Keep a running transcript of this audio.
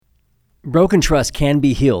Broken trust can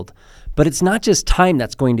be healed, but it's not just time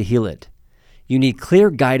that's going to heal it. You need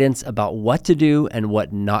clear guidance about what to do and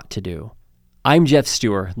what not to do. I'm Jeff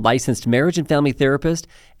Stewart, licensed marriage and family therapist,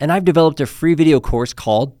 and I've developed a free video course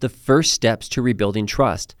called The First Steps to Rebuilding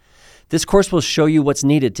Trust. This course will show you what's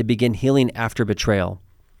needed to begin healing after betrayal.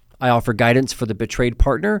 I offer guidance for the betrayed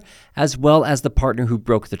partner as well as the partner who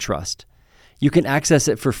broke the trust. You can access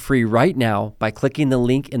it for free right now by clicking the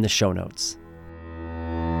link in the show notes.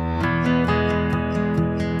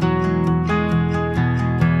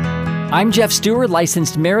 I'm Jeff Stewart,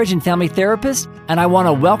 licensed marriage and family therapist, and I want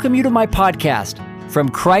to welcome you to my podcast, From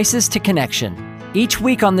Crisis to Connection. Each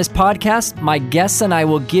week on this podcast, my guests and I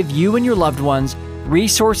will give you and your loved ones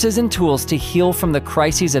resources and tools to heal from the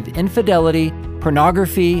crises of infidelity,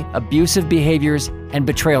 pornography, abusive behaviors, and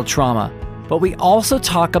betrayal trauma. But we also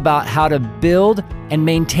talk about how to build and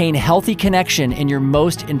maintain healthy connection in your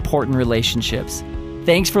most important relationships.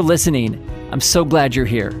 Thanks for listening. I'm so glad you're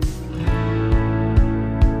here.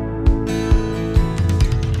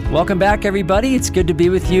 Welcome back, everybody. It's good to be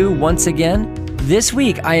with you once again. This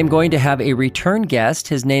week, I am going to have a return guest.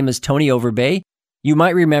 His name is Tony Overbay. You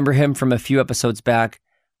might remember him from a few episodes back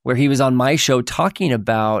where he was on my show talking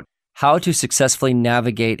about how to successfully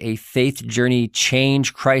navigate a faith journey,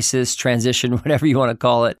 change, crisis, transition, whatever you want to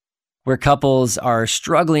call it, where couples are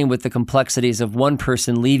struggling with the complexities of one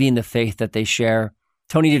person leaving the faith that they share.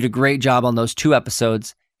 Tony did a great job on those 2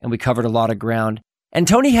 episodes, and we covered a lot of ground. And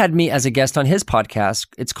Tony had me as a guest on his podcast.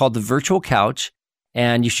 It's called The Virtual Couch,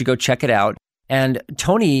 and you should go check it out. And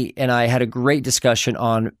Tony and I had a great discussion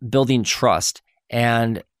on building trust.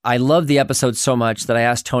 And I loved the episode so much that I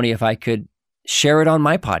asked Tony if I could share it on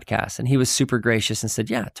my podcast. And he was super gracious and said,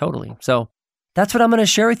 yeah, totally. So that's what I'm going to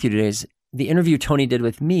share with you today is the interview Tony did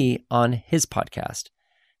with me on his podcast,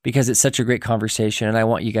 because it's such a great conversation and I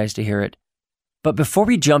want you guys to hear it. But before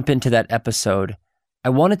we jump into that episode, I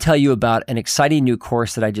want to tell you about an exciting new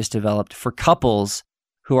course that I just developed for couples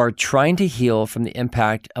who are trying to heal from the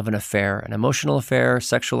impact of an affair, an emotional affair,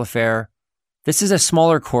 sexual affair. This is a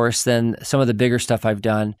smaller course than some of the bigger stuff I've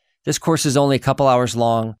done. This course is only a couple hours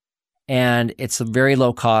long and it's very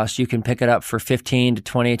low cost. You can pick it up for 15 to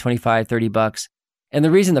 20, 25, 30 bucks. And the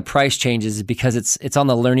reason the price changes is because it's on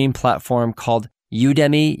the learning platform called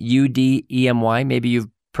Udemy, U-D-E-M-Y. Maybe you've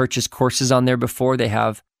purchased courses on there before. They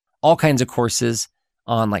have all kinds of courses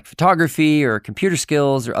on like photography or computer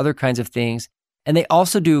skills or other kinds of things. And they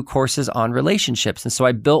also do courses on relationships. And so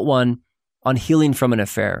I built one on healing from an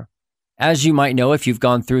affair. As you might know, if you've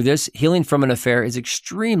gone through this, healing from an affair is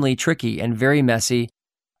extremely tricky and very messy.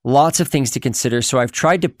 Lots of things to consider. So I've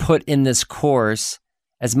tried to put in this course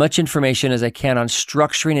as much information as I can on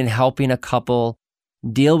structuring and helping a couple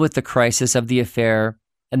deal with the crisis of the affair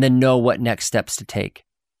and then know what next steps to take.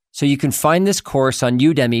 So you can find this course on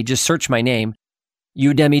Udemy. Just search my name,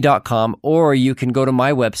 udemy.com, or you can go to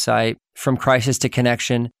my website, From Crisis to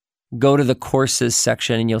Connection, go to the courses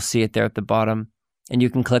section and you'll see it there at the bottom and you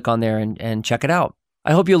can click on there and check it out.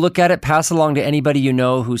 I hope you'll look at it, pass along to anybody you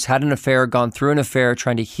know who's had an affair, gone through an affair,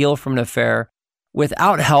 trying to heal from an affair.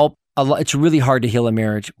 Without help, it's really hard to heal a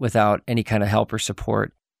marriage without any kind of help or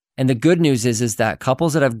support. And the good news is that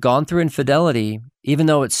couples that have gone through infidelity, even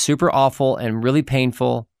though it's super awful and really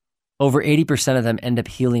painful, over 80% of them end up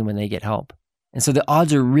healing when they get help. And so the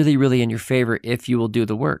odds are really, really in your favor if you will do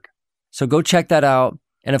the work. So go check that out.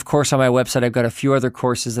 And of course, on my website, I've got a few other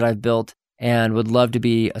courses that I've built and would love to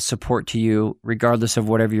be a support to you regardless of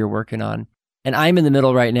whatever you're working on. And I'm in the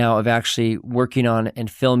middle right now of actually working on and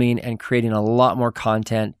filming and creating a lot more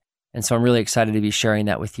content. And so I'm really excited to be sharing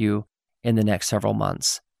that with you in the next several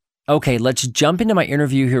months. Okay, let's jump into my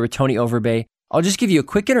interview here with Tony Overbay. I'll just give you a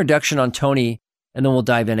quick introduction on Tony and then we'll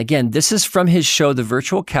dive in. Again, this is from his show, The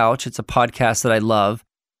Virtual Couch. It's a podcast that I love.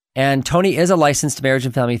 And Tony is a licensed marriage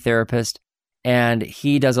and family therapist. And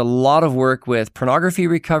he does a lot of work with pornography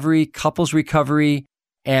recovery, couples recovery,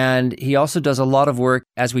 and he also does a lot of work,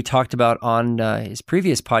 as we talked about on his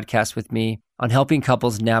previous podcast with me, on helping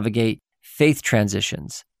couples navigate faith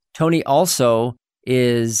transitions. Tony also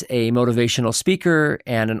is a motivational speaker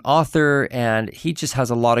and an author, and he just has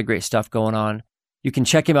a lot of great stuff going on. You can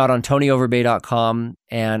check him out on tonyoverbay.com,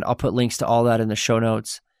 and I'll put links to all that in the show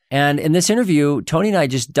notes. And in this interview, Tony and I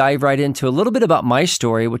just dive right into a little bit about my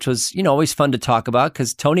story, which was, always fun to talk about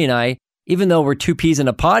because Tony and I, even though we're 2 peas in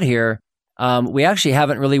a pod here, we actually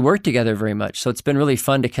haven't really worked together very much. So it's been really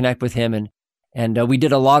fun to connect with him. And we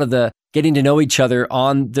did a lot of the getting to know each other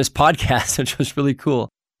on this podcast, which was really cool.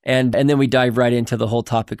 And then we dive right into the whole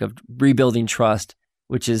topic of rebuilding trust,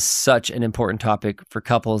 which is such an important topic for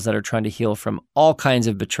couples that are trying to heal from all kinds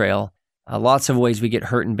of betrayal, lots of ways we get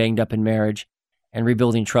hurt and banged up in marriage. And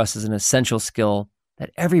rebuilding trust is an essential skill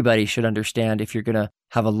that everybody should understand if you're going to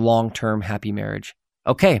have a long-term happy marriage.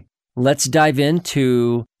 Okay, let's dive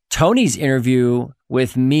into Tony's interview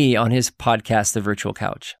with me on his podcast, The Virtual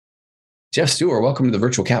Couch. Jeff Stewart, welcome to The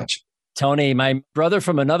Virtual Couch. Tony, my brother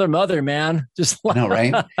from another mother, man. Just I know,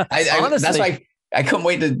 right? Honestly, that's why I couldn't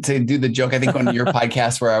wait to do the joke. I think on your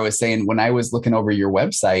podcast where I was saying when I was looking over your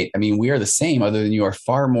website, I mean, we are the same, other than you are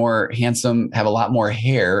far more handsome, have a lot more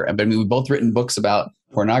hair. But I mean, we've both written books about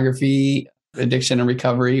pornography, addiction and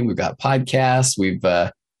recovery. We've got podcasts. We've,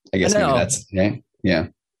 I guess maybe that's, yeah.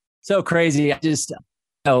 So crazy.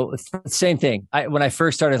 Same thing. When I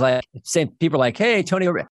first started, like, people were like, hey, Tony,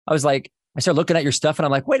 I was like, I started looking at your stuff and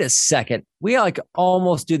I'm like, wait a second. We like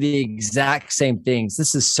almost do the exact same things.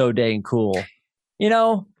 This is so dang cool. You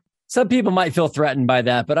know, some people might feel threatened by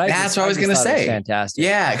that, but that's what I was going to say. Fantastic.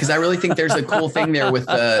 Yeah. Cause I really think there's a cool thing there with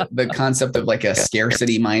the concept of like a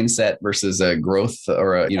scarcity mindset versus a growth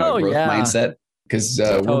or a growth mindset. Cause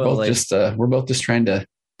we're both just trying to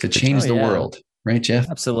change the world. Right, Jeff?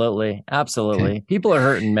 Absolutely. Okay. People are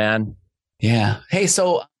hurting, man. Yeah. Hey,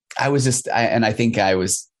 so I was I think I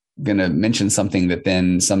was going to mention something that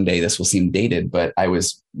then someday this will seem dated, but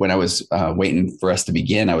when I was waiting for us to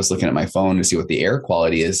begin, I was looking at my phone to see what the air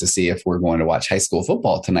quality is to see if we're going to watch high school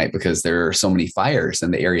football tonight, because there are so many fires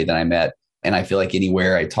in the area that I'm at. And I feel like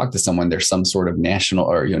anywhere I talk to someone, there's some sort of national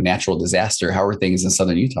or natural disaster. How are things in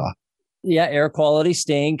Southern Utah? Yeah, air quality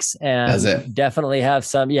stinks, and definitely have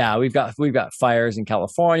some. Yeah, we've got fires in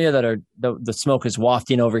California that are the smoke is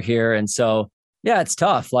wafting over here, and so yeah, it's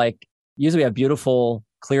tough. Like usually we have beautiful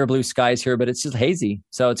clear blue skies here, but it's just hazy.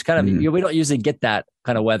 So it's kind of we don't usually get that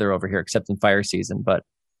kind of weather over here except in fire season. But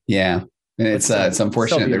yeah, and it's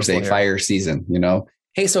unfortunate there's a fire season.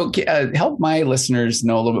 Hey, so help my listeners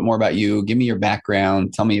know a little bit more about you. Give me your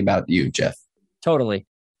background. Tell me about you, Jeff. Totally.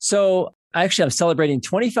 So. Actually, I'm celebrating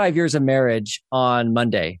 25 years of marriage on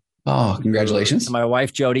Monday. Oh, congratulations. My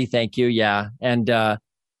wife, Jody. Thank you. Yeah. And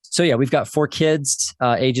we've got 4 kids,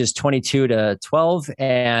 ages 22 to 12.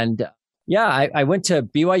 And I went to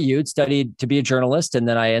BYU, studied to be a journalist. And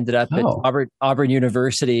then I ended up at Auburn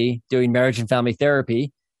University doing marriage and family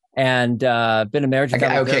therapy. And been a marriage and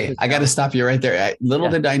family therapist. I got to stop you right there.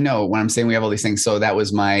 Did I know when I'm saying we have all these things. So that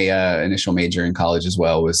was my initial major in college as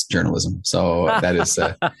well, was journalism. So that is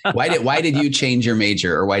why did you change your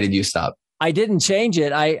major, or why did you stop? I didn't change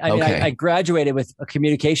it. I graduated with a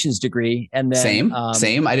communications degree, and then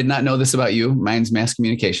same. I did not know this about you. Mine's mass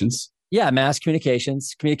communications. Yeah, mass communication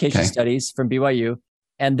studies from BYU.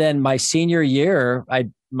 And then my senior year,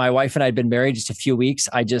 my wife and I had been married just a few weeks.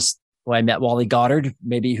 I met Wally Goddard,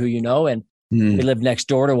 maybe who you know, and we lived next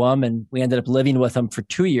door to him, and we ended up living with him for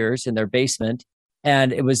 2 years in their basement.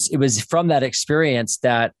 And it was from that experience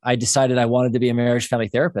that I decided I wanted to be a marriage family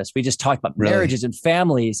therapist. We just talked about marriages and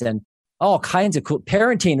families and all kinds of cool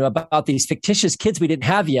parenting about these fictitious kids we didn't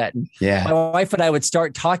have yet. And my wife and I would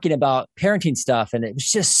start talking about parenting stuff, and it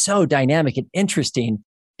was just so dynamic and interesting.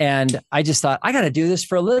 And I just thought, I got to do this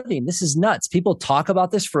for a living. This is nuts. People talk about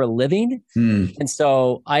this for a living. And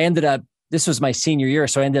so this was my senior year.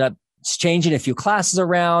 So I ended up changing a few classes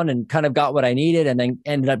around and kind of got what I needed, and then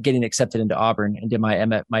ended up getting accepted into Auburn and did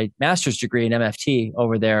my master's degree in MFT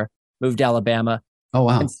over there, moved to Alabama. Oh,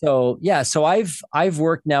 wow. And so, so I've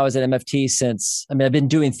worked now as an MFT since, I've been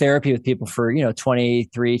doing therapy with people for,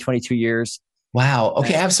 23, 22 years. Wow.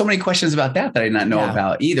 Okay. I have so many questions about that I did not know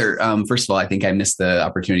about either. First of all, I think I missed the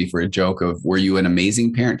opportunity for a joke of, were you an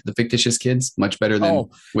amazing parent to the fictitious kids? Much better than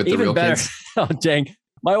with the real kids? Oh, dang.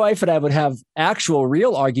 My wife and I would have actual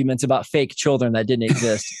real arguments about fake children that didn't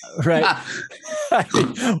exist. Right.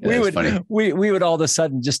 We would all of a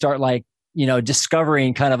sudden just start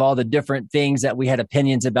discovering kind of all the different things that we had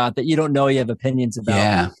opinions about that you don't know you have opinions about.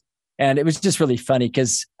 Yeah. And it was just really funny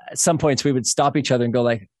because at some points we would stop each other and go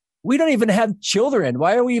like, we don't even have children.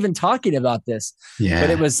 Why are we even talking about this? Yeah.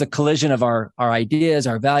 But it was the collision of our ideas,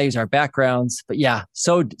 our values, our backgrounds. But yeah,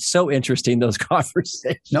 so interesting, those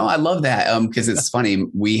conversations. No, I love that. Because it's funny.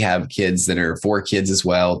 We have kids that are 4 kids as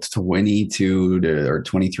well, 22 or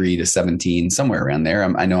 23 to 17, somewhere around there.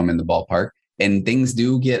 I know I'm in the ballpark, and things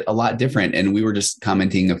do get a lot different. And we were just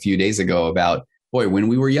commenting a few days ago about, boy, when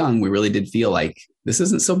we were young, we really did feel like this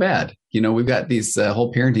isn't so bad. We've got these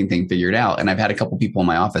whole parenting thing figured out. And I've had a couple people in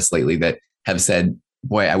my office lately that have said,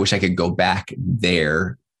 boy, I wish I could go back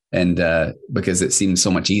there. And because it seems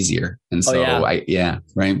so much easier. And so right.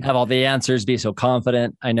 Have all the answers, be so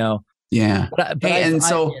confident. I know. Yeah. Go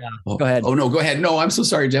ahead. Oh no, go ahead. No, I'm so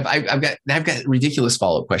sorry, Jeff. I've got ridiculous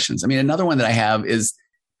follow-up questions. I mean, another one that I have is,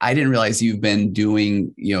 I didn't realize you've been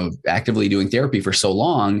doing, actively doing therapy for so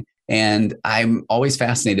long. And I'm always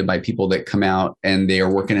fascinated by people that come out and they are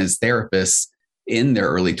working as therapists in their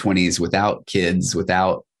early 20s without kids,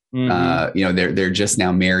 without, they're just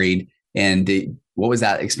now married. And what was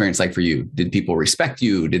that experience like for you? Did people respect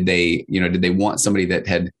you? Did they want somebody that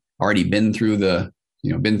had already been through the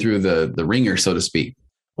ringer, so to speak?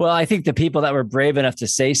 Well, I think the people that were brave enough to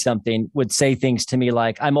say something would say things to me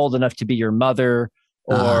like, I'm old enough to be your mother,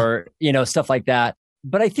 or, stuff like that.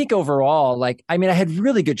 But I think overall, I had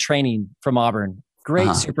really good training from Auburn,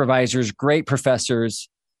 great supervisors, great professors.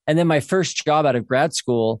 And then my first job out of grad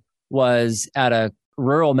school was at a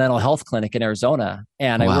rural mental health clinic in Arizona.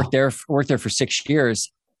 And I worked there for 6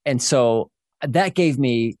 years. And so that gave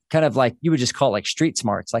me kind of like, you would just call it like street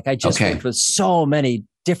smarts. Like I just worked with so many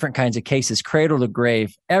different kinds of cases, cradle to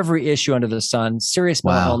grave, every issue under the sun, serious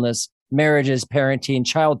mental illness, marriages, parenting,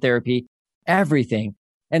 child therapy, everything.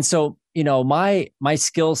 And so, my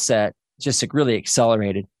skill set just really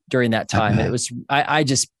accelerated during that time. And it was,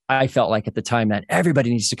 I felt like at the time that everybody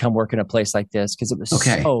needs to come work in a place like this because it was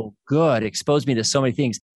so good. It exposed me to so many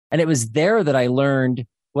things. And it was there that I learned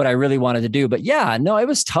what I really wanted to do. But it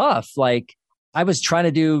was tough. Like I was trying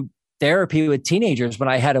to do therapy with teenagers when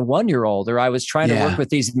I had a 1-year-old, or I was trying to work with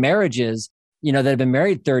these marriages, that have been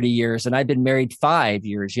married 30 years and I've been married 5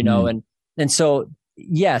 years, and so,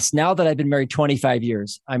 yes, now that I've been married 25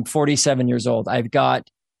 years, I'm 47 years old. I've got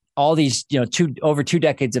all these, over 2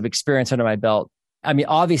 decades of experience under my belt. I mean,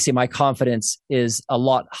 obviously my confidence is a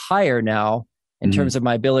lot higher now in terms of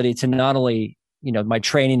my ability to not only, my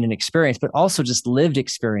training and experience, but also just lived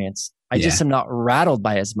experience. I just am not rattled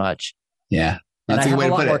by as much. Yeah. And I have a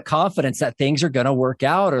lot more confidence that things are going to work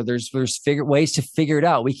out, or there's ways to figure it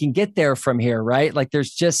out. We can get there from here, right? Like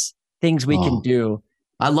there's just things we can do.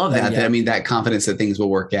 I love that. I mean, that confidence that things will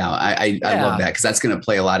work out. I love that because that's going to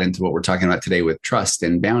play a lot into what we're talking about today with trust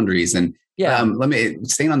and boundaries. And let me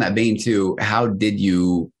staying on that vein too. How did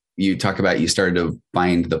you talk about you started to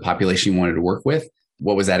find the population you wanted to work with?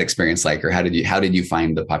 What was that experience like, or how did you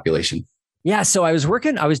find the population? Yeah, so I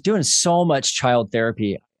was doing so much child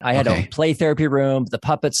therapy. I had a play therapy room, the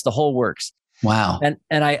puppets, the whole works. Wow. And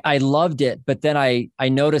I loved it. But then I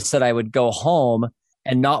noticed that I would go home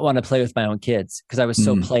and not want to play with my own kids because I was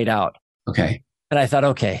so played out. Okay. And I thought,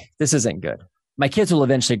 okay, this isn't good. My kids will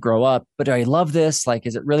eventually grow up, but do I love this? Like,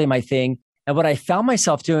 is it really my thing? And what I found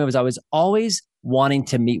myself doing was I was always wanting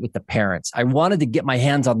to meet with the parents. I wanted to get my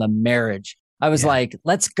hands on the marriage. I was like,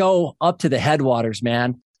 let's go up to the headwaters,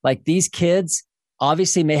 man. Like these kids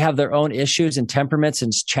obviously may have their own issues and temperaments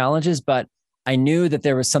and challenges, but I knew that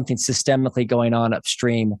there was something systemically going on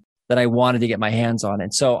upstream that I wanted to get my hands on.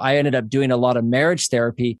 And so I ended up doing a lot of marriage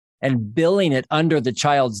therapy and billing it under the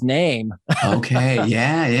child's name. Okay.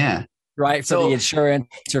 Yeah. Right. For the insurance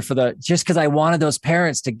or just because I wanted those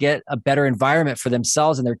parents to get a better environment for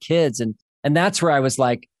themselves and their kids. And that's where I was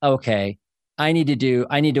like, okay, I need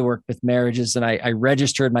to work with marriages. And I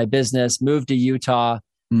registered my business, moved to Utah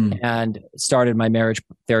and started my marriage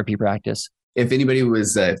therapy practice. If anybody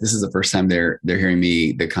was, if this is the first time they're hearing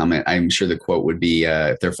me, the comment, I'm sure the quote would be,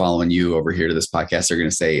 if they're following you over here to this podcast, they're going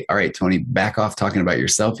to say, all right, Tony, back off talking about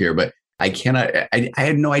yourself here. But I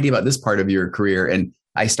had no idea about this part of your career. And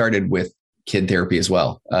I started with kid therapy as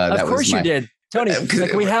well. Of course you did. Tony,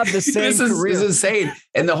 like we have the same career. This is insane.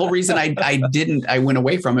 And the whole reason I went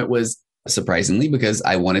away from it was surprisingly because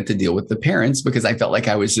I wanted to deal with the parents because I felt like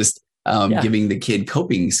I was just giving the kid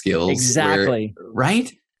coping skills. Exactly.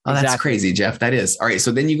 Right? Oh, that's crazy, Jeff. That is. All right.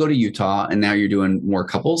 So then you go to Utah and now you're doing more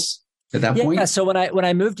couples at that point? Yeah. So when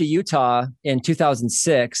I moved to Utah in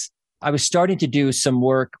 2006, I was starting to do some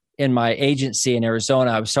work in my agency in Arizona.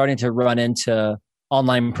 I was starting to run into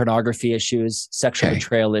online pornography issues, sexual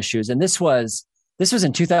betrayal issues. And this was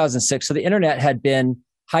in 2006. So the internet had been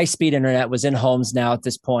high-speed internet was in homes now at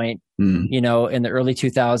this point, in the early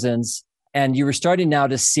 2000s. And you were starting now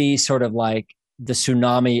to see sort of like the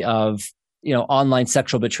tsunami of online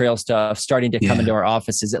sexual betrayal stuff starting to come into our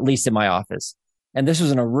offices, at least in my office. And this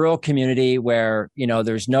was in a rural community where,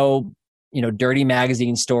 there's no, dirty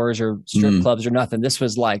magazine stores or strip clubs or nothing. This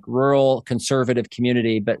was like rural conservative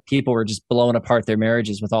community, but people were just blowing apart their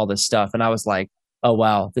marriages with all this stuff. And I was like, oh,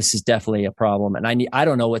 wow, this is definitely a problem. And I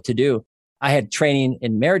don't know what to do. I had training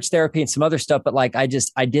in marriage therapy and some other stuff, but like, I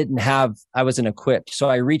wasn't equipped. So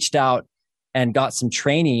I reached out and got some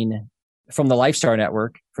training from the Lifestar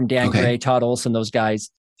Network, from Dan Gray, Todd Olson, those guys.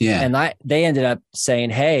 Yeah. And they ended up saying,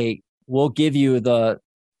 hey, we'll give you the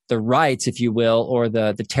rights, if you will, or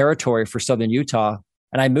the territory for Southern Utah.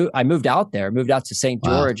 And I moved out to St.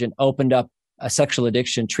 George and opened up a sexual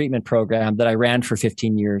addiction treatment program that I ran for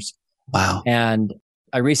 15 years. Wow. And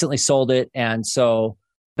I recently sold it. And so,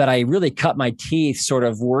 but I really cut my teeth sort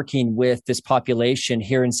of working with this population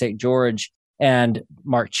here in St. George. And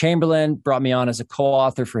Mark Chamberlain brought me on as a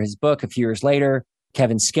co-author for his book a few years later.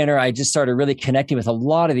 Kevin Skinner. I just started really connecting with a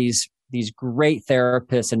lot of these great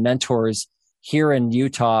therapists and mentors here in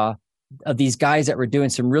Utah, of these guys that were doing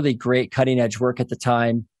some really great cutting edge work at the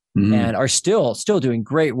time and are still doing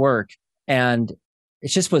great work. And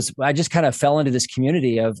I just kind of fell into this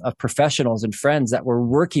community of professionals and friends that were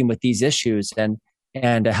working with these issues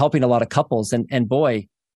and helping a lot of couples. And boy,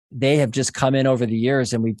 they have just come in over the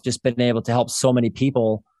years, and we've just been able to help so many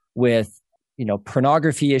people with,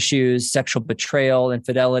 pornography issues, sexual betrayal,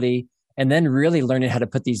 infidelity, and then really learning how to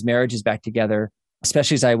put these marriages back together,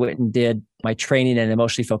 especially as I went and did my training in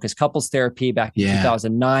emotionally focused couples therapy back in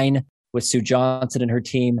 2009 with Sue Johnson and her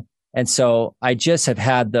team. And so I just have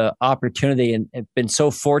had the opportunity and been so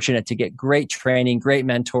fortunate to get great training, great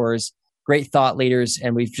mentors, great thought leaders.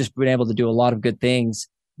 And we've just been able to do a lot of good things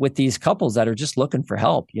with these couples that are just looking for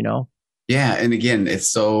help, Yeah. And again, it's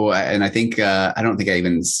so, and I think, I don't think I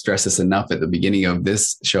even stressed this enough at the beginning of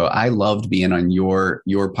this show. I loved being on your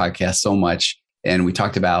podcast so much. And we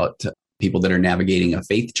talked about people that are navigating a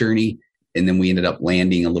faith journey. And then we ended up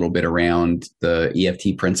landing a little bit around the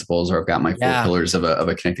EFT principles, or I've got my 4 pillars of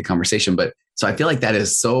a connected conversation. But so I feel like that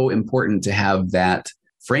is so important to have that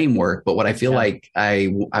framework. But what I feel like I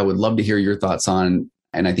would love to hear your thoughts on,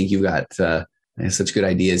 and I think you've got such good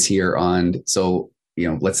ideas here on, so,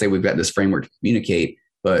 let's say we've got this framework to communicate,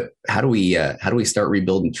 but how do we start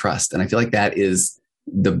rebuilding trust? And I feel like that is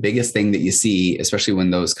the biggest thing that you see, especially when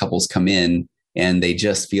those couples come in and they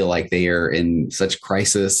just feel like they are in such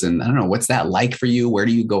crisis. And I don't know, what's that like for you? Where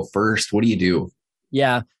do you go first? What do you do?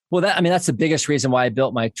 Yeah. Well, that's the biggest reason why I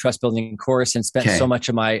built my trust building course and spent so much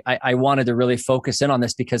of I wanted to really focus in on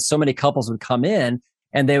this, because so many couples would come in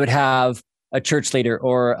and they would have a church leader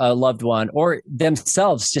or a loved one or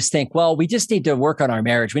themselves just think, well, we just need to work on our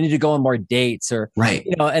marriage. We need to go on more dates, or,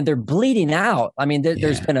 and they're bleeding out. I mean,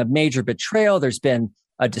 there's been a major betrayal. There's been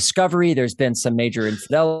a discovery. There's been some major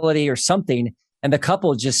infidelity or something. And the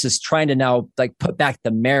couple just is trying to now put back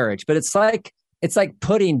the marriage. But it's like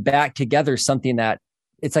putting back together something that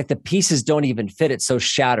it's like the pieces don't even fit. It's so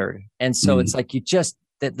shattered. And so it's like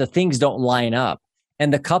the things don't line up.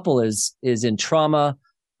 And the couple is in trauma,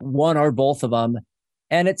 one or both of them.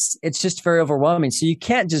 And it's just very overwhelming. So you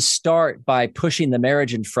can't just start by pushing the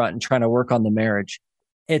marriage in front and trying to work on the marriage.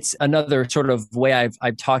 It's another sort of way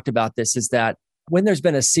I've talked about this is that when there's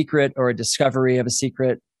been a secret or a discovery of a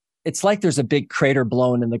secret, it's like there's a big crater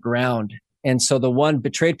blown in the ground. And so the one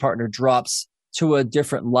betrayed partner drops to a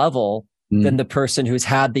different level than the person who's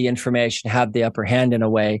had the information, had the upper hand in a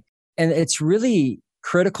way. And it's really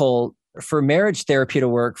critical for marriage therapy to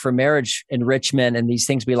work, for marriage enrichment and these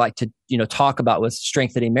things we like to, talk about with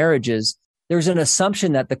strengthening marriages. There's an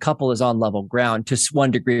assumption that the couple is on level ground to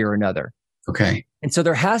one degree or another. Okay. And so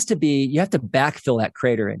you have to backfill that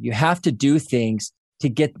crater in. You have to do things to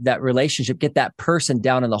get that relationship, get that person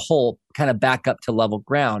down in the hole, kind of back up to level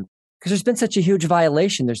ground. Because there's been such a huge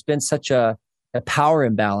violation. There's been such a power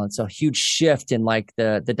imbalance, a huge shift in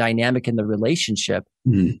the dynamic in the relationship.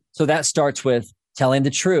 So that starts with telling the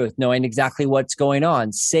truth, knowing exactly what's going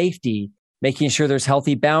on, safety, making sure there's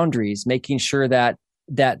healthy boundaries, making sure that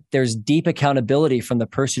there's deep accountability from the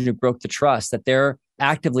person who broke the trust, that they're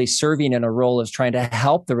actively serving in a role of trying to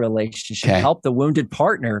help the relationship, help the wounded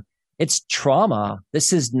partner. It's trauma.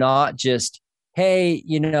 This is not just, hey,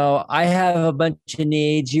 I have a bunch of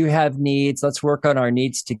needs, you have needs, let's work on our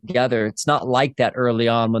needs together. It's not like that early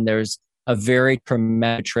on when there's a very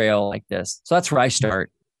traumatic betrayal like this. So that's where I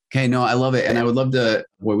start. Okay, no, I love it. And I would love to,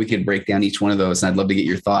 where we could break down each one of those. And I'd love to get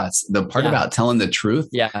your thoughts. The part about telling the truth.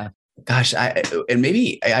 Yeah. Gosh,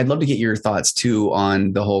 maybe I'd love to get your thoughts too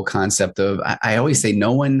on the whole concept of, I always say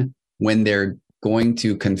no one, when they're going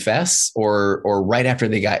to confess or right after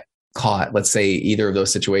they got caught, let's say either of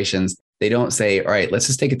those situations, they don't say, all right, let's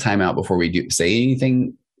just take a time out before we do say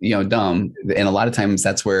anything, dumb. And a lot of times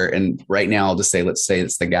that's where, and right now I'll just say, let's say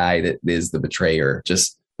it's the guy that is the betrayer,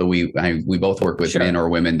 just we both work with men or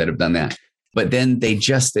women that have done that. But then they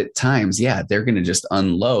just at times, they're going to just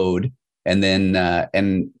unload. And then,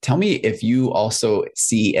 and tell me if you also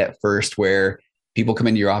see at first where people come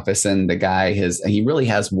into your office and the guy he really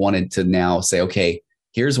has wanted to now say, okay,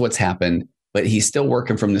 here's what's happened, but he's still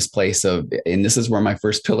working from this place of, and this is where my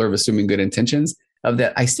first pillar of assuming good intentions of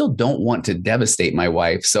that, I still don't want to devastate my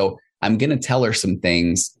wife. So I'm going to tell her some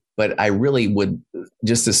things, but I really would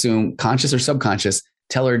just assume, conscious or subconscious,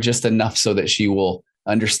 tell her just enough so that she will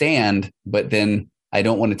understand, but then I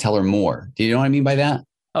don't want to tell her more. Do you know what I mean by that?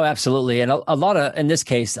 Oh, absolutely. And in this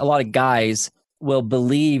case, a lot of guys will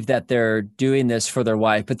believe that they're doing this for their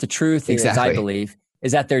wife. But the truth is, I believe,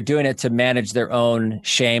 is that they're doing it to manage their own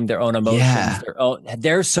shame, their own emotions,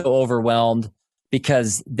 they're so overwhelmed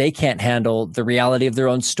because they can't handle the reality of their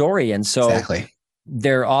own story. And so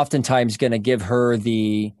they're oftentimes going to give her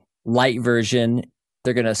the light version.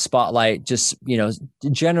 They're going to spotlight just,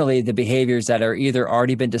 generally the behaviors that are either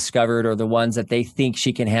already been discovered or the ones that they think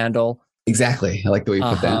she can handle. Exactly. I like the way you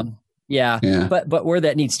put that. Yeah. But where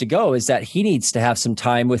that needs to go is that he needs to have some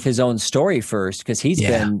time with his own story first, because he's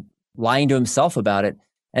been lying to himself about it.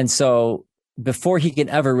 And so before he can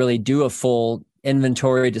ever really do a full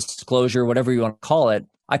inventory, disclosure, whatever you want to call it,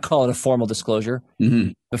 I call it a formal disclosure.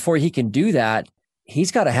 Mm-hmm. Before he can do that,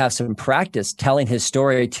 he's got to have some practice telling his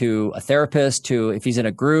story to a therapist, to if he's in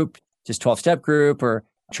a group, just 12-step group or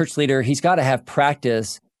church leader, he's got to have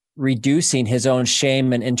practice reducing his own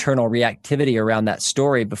shame and internal reactivity around that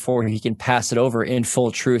story before he can pass it over in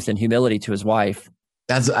full truth and humility to his wife.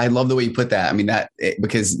 I love the way you put that. I mean,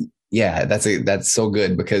 that's so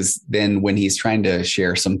good, because then when he's trying to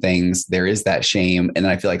share some things, there is that shame. And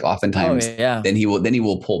I feel like oftentimes then he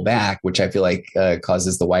will pull back, which I feel like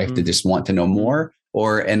causes the wife to just want to know more.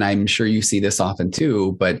 And I'm sure you see this often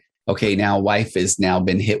too, but okay, now wife has now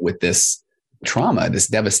been hit with this trauma, this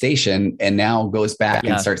devastation, and now goes back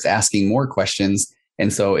and starts asking more questions.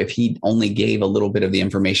 And so if he only gave a little bit of the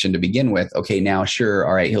information to begin with, okay, now sure.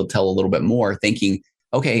 All right. He'll tell a little bit more, thinking,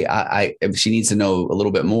 okay, she needs to know a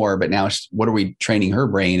little bit more, but now what are we training her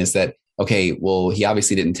brain is that, okay, well, he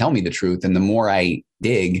obviously didn't tell me the truth. And the more I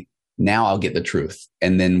dig, now I'll get the truth.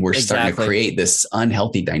 And then we're starting to create this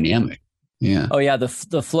unhealthy dynamic. Yeah. Oh yeah. The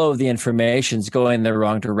flow of the information is going the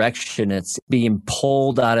wrong direction. It's being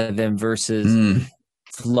pulled out of him versus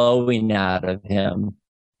flowing out of him.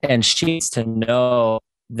 And she needs to know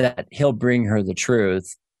that he'll bring her the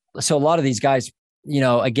truth. So a lot of these guys,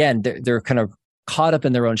 again, they're kind of caught up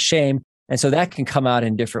in their own shame. And so that can come out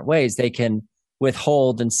in different ways. They can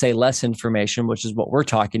withhold and say less information, which is what we're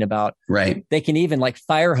talking about. Right. They can even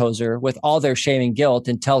fire hose her with all their shame and guilt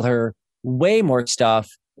and tell her way more stuff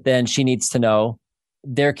than she needs to know.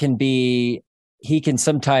 He can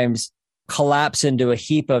sometimes collapse into a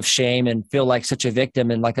heap of shame and feel like such a victim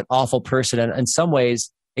and like an awful person. And in some ways,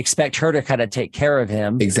 expect her to kind of take care of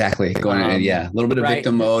him. Exactly. Going a little bit of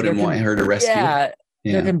victim mode and wanting her to rescue.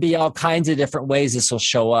 There can be all kinds of different ways this will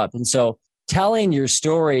show up. And so telling your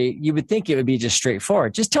story, you would think it would be just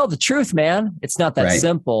straightforward. Just tell the truth, man. It's not that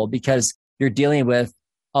simple, because you're dealing with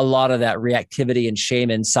a lot of that reactivity and shame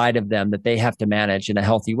inside of them that they have to manage in a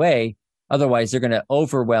healthy way. Otherwise, they're going to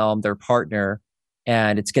overwhelm their partner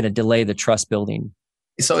and it's going to delay the trust building.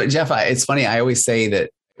 So Jeff, it's funny. I always say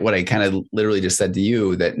that what I kind of literally just said to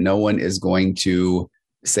you, that no one is going to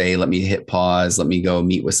say, let me hit pause, let me go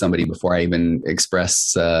meet with somebody before I even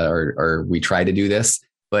express or we try to do this.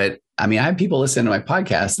 But I mean, I have people listen to my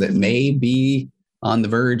podcast that may be on the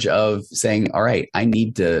verge of saying, all right, I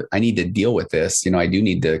need to deal with this. I do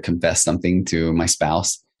need to confess something to my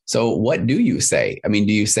spouse. So what do you say? I mean,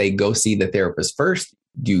 do you say, go see the therapist first?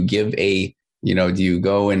 Do you give do you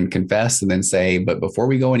go and confess and then say, but before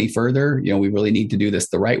we go any further, we really need to do this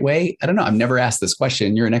the right way? I don't know. I've never asked this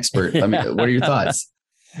question. You're an expert. I mean, what are your thoughts?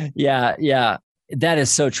 Yeah. That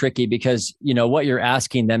is so tricky, because, what you're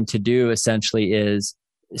asking them to do essentially is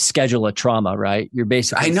schedule a trauma, right? You're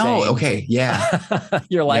basically saying, okay. Yeah.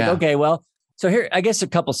 You're like, okay, well, so here, I guess a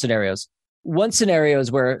couple scenarios. One scenario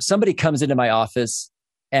is where somebody comes into my office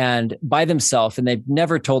and by themselves, and they've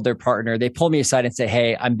never told their partner. They pull me aside and say,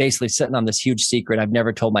 hey, I'm basically sitting on this huge secret. I've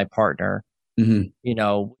never told my partner.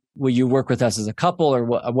 Mm-hmm. Will you work with us as a couple, or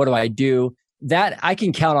what do I do? That I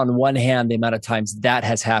can count on one hand the amount of times that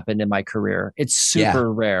has happened in my career. It's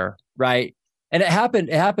super rare, right? And it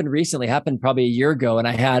happened recently, happened probably a year ago. And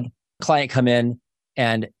I had a client come in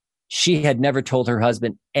and she had never told her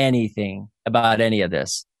husband anything about any of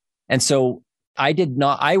this. And so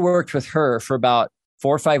I worked with her for about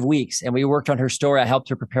 4 or 5 weeks, and we worked on her story. I helped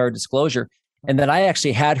her prepare a disclosure. And then I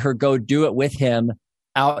actually had her go do it with him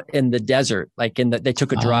out in the desert, they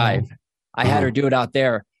took a drive. I had her do it out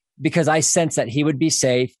there because I sensed that he would be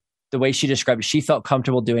safe. The way she described it, she felt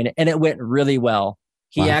comfortable doing it, and it went really well.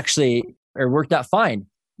 He actually worked out fine,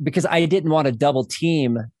 because I didn't want to double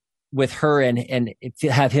team with her and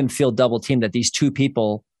have him feel double teamed, that these two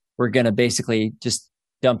people were going to basically just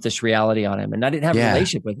dump this reality on him. And I didn't have a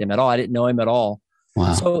relationship with him at all. I didn't know him at all.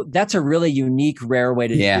 Wow. So that's a really unique, rare way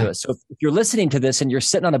to do it. So if you're listening to this and you're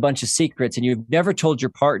sitting on a bunch of secrets and you've never told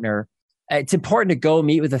your partner, it's important to go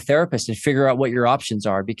meet with a therapist and figure out what your options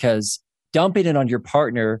are, because dumping it on your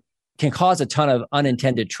partner can cause a ton of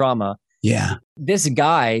unintended trauma. Yeah. This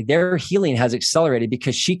guy, their healing has accelerated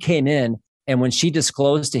because she came in And when she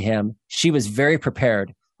disclosed to him, she was very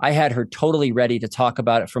prepared. I had her totally ready to talk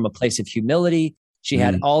about it from a place of humility. She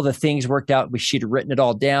had all the things worked out. She'd written it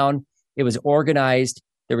all down. It was organized.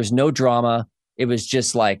 There was no drama. It was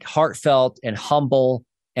just like heartfelt and humble.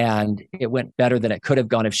 And it went better than it could have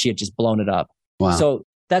gone if she had just blown it up. Wow. So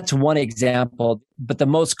that's one example. But the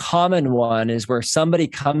most common one is where somebody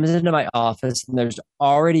comes into my office and there's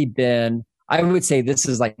already been, I would say this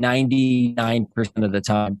is like 99% of the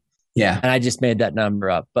time. Yeah. And I just made that number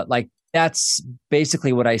up. But like, that's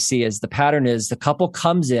basically what I see is the pattern is the couple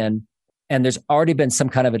comes in and there's already been some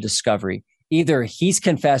kind of a discovery. Either he's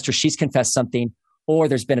confessed or she's confessed something, or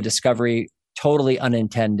there's been a discovery totally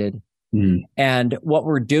unintended. And what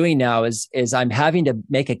we're doing now is I'm having to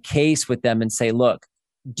make a case with them and say, look,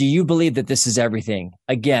 do you believe that this is everything?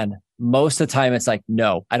 Again, most of the time it's like,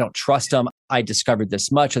 no, I don't trust them. I discovered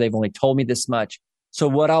this much, or they've only told me this much. So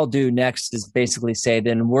what I'll do next is basically say,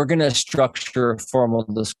 then we're going to structure a formal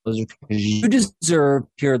disclosure because you deserve to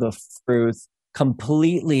hear the truth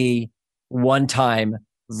completely one time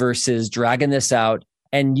versus dragging this out.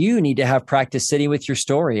 And you need to have practice sitting with your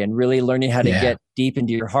story and really learning how to get deep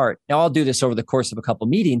into your heart. Now, I'll do this over the course of a couple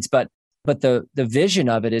meetings, but the vision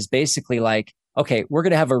of it is basically like, okay, we're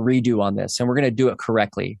going to have a redo on this and we're going to do it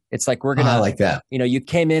correctly. It's like, we're going to, I like that. You know, you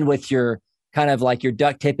came in with your kind of like your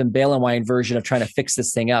duct tape and baling wine version of trying to fix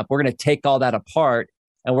this thing up. We're going to take all that apart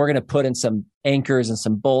and we're going to put in some anchors and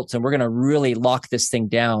some bolts and we're going to really lock this thing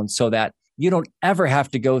down so that you don't ever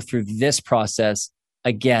have to go through this process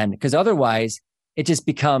again. Because otherwise, it just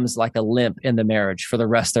becomes like a limp in the marriage for the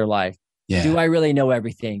rest of their life. Yeah. Do I really know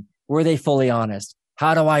everything? Were they fully honest?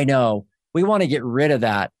 How do I know? We want to get rid of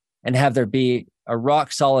that and have there be a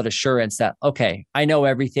rock solid assurance that, okay, I know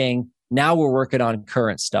everything. Now we're working on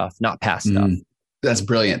current stuff, not past stuff. That's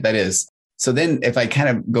brilliant. That is. So then if I kind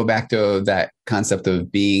of go back to that concept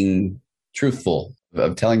of being truthful,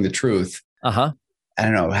 of telling the truth, I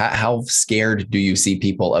don't know, how scared do you see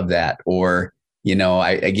people of that? Or, you know,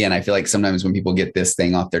 I feel like sometimes when people get this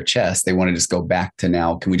thing off their chest, they want to just go back to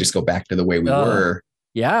now, can we just go back to the way we were?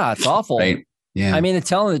 Yeah, it's awful. Right. Yeah. I mean,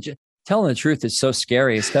 telling the truth is so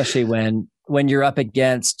scary, especially when you're up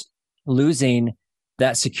against losing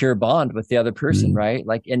that secure bond with the other person, right?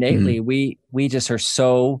 Like innately, we just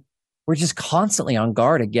we're just constantly on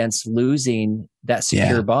guard against losing that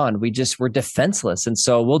secure bond. We're defenseless. And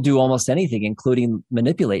so we'll do almost anything, including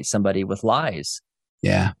manipulate somebody with lies.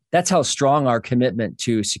 Yeah. That's how strong our commitment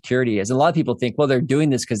to security is. And a lot of people think, well, they're doing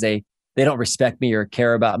this because they don't respect me or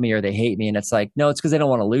care about me or they hate me. And it's like, no, it's because they don't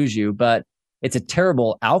want to lose you, but it's a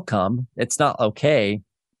terrible outcome. It's not okay.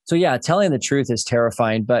 So yeah, telling the truth is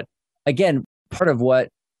terrifying. But again, part of what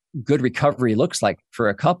good recovery looks like for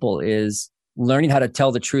a couple is learning how to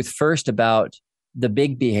tell the truth first about the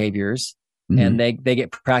big behaviors. And they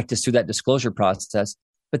get practice through that disclosure process.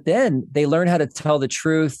 But then they learn how to tell the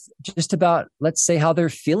truth just about, let's say, how they're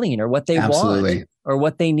feeling or what they want or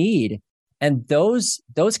what they need. And those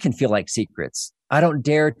can feel like secrets. I don't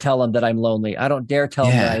dare tell them that I'm lonely. I don't dare tell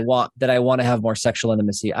them that I want to have more sexual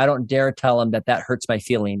intimacy. I don't dare tell them that hurts my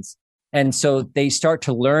feelings. And so they start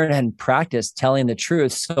to learn and practice telling the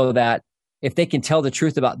truth so that if they can tell the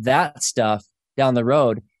truth about that stuff down the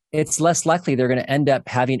road, it's less likely they're going to end up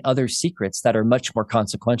having other secrets that are much more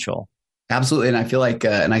consequential. Absolutely. And I feel like,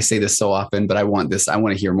 and I say this so often, but I want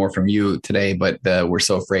to hear more from you today, but we're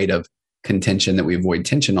so afraid of contention that we avoid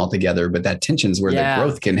tension altogether, but that tension is where the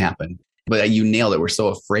growth can happen. But you nailed it. We're so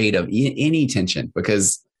afraid of any tension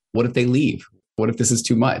because what if they leave? What if this is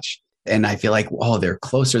too much? And I feel like, they're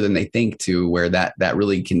closer than they think to where that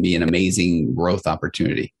really can be an amazing growth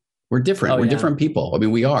opportunity. We're different. We're different people. I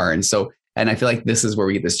mean, we are. And I feel like this is where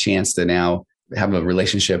we get this chance to now have a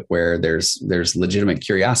relationship where there's legitimate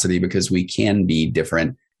curiosity because we can be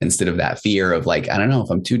different instead of that fear of like, I don't know if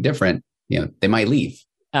I'm too different, they might leave.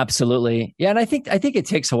 Absolutely. Yeah. And I think it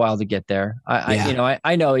takes a while to get there.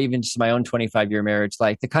 I know even just my own 25-year marriage,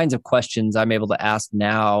 like the kinds of questions I'm able to ask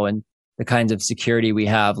now and the kinds of security we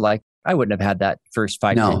have, like I wouldn't have had that first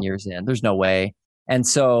 10 years in. There's no way. And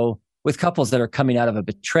so with couples that are coming out of a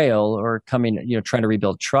betrayal or trying to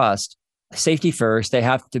rebuild trust, safety first, they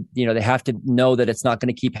have to know that it's not going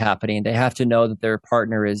to keep happening. They have to know that their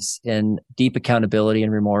partner is in deep accountability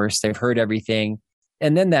and remorse. They've heard everything.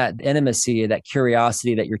 And then that intimacy, that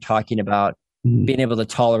curiosity that you're talking about, being able to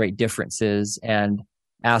tolerate differences and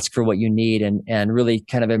ask for what you need and really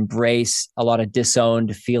kind of embrace a lot of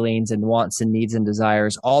disowned feelings and wants and needs and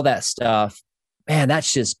desires, all that stuff. Man,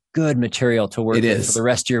 that's just good material to work with for the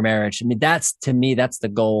rest of your marriage. I mean, that's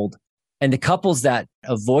the gold. And the couples that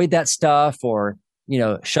avoid that stuff or,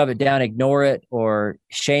 shove it down, ignore it or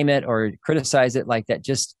shame it or criticize it like that,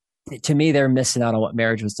 just to me, they're missing out on what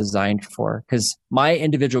marriage was designed for. Because my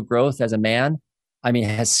individual growth as a man, I mean,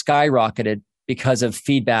 has skyrocketed because of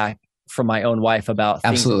feedback from my own wife about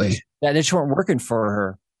things Absolutely. that just weren't working for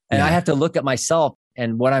her. And I Yeah. have to look at myself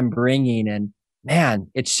and what I'm bringing. And man,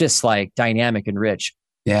 it's just like dynamic and rich.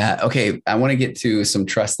 Yeah. Okay. I want to get to some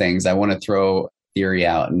trust things. I want to throw theory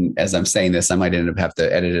out. And as I'm saying this, I might end up have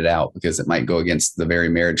to edit it out because it might go against the very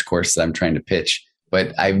marriage course that I'm trying to pitch.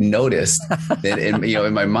 But I've noticed that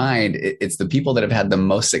in my mind, it's the people that have had the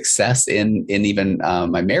most success in even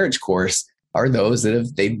my marriage course are those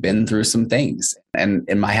that they've been through some things. And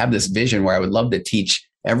I have this vision where I would love to teach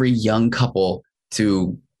every young couple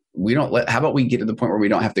to, how about we get to the point where we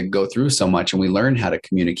don't have to go through so much and we learn how to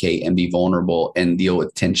communicate and be vulnerable and deal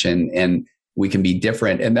with tension, and we can be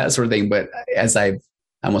different and that sort of thing. But I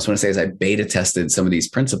almost want to say, as I beta tested some of these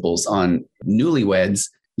principles on newlyweds,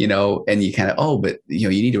 and you kind of, but you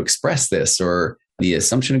need to express this, or the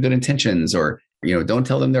assumption of good intentions, or, don't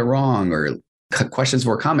tell them they're wrong, or questions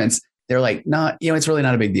for comments. They're like, nah, it's really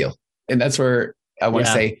not a big deal. And that's where I want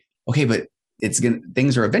to say, okay, but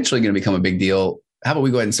things are eventually going to become a big deal. How about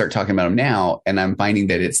we go ahead and start talking about them now? And I'm finding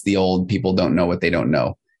that it's the old people don't know what they don't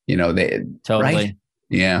know. They Totally. Right?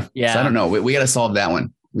 Yeah. Yeah. So I don't know. We got to solve that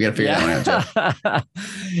one. We got to figure that one out, Jeff.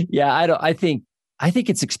 Yeah. I think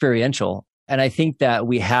it's experiential. And I think that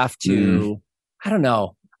we have to, I don't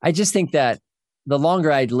know. I just think that the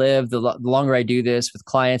longer I live, the longer I do this with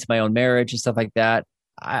clients, my own marriage and stuff like that,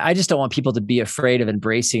 I just don't want people to be afraid of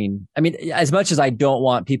embracing. I mean, as much as I don't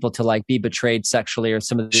want people to like be betrayed sexually or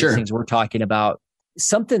some of these things we're talking about,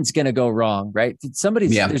 something's going to go wrong, right?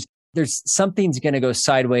 There's something's going to go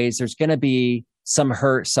sideways. There's going to be some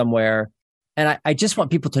hurt somewhere. And I just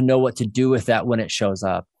want people to know what to do with that when it shows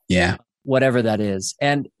up. Yeah. Whatever that is.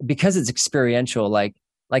 And because it's experiential, like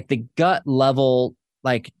the gut level,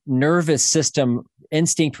 like nervous system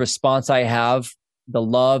instinct response I have, the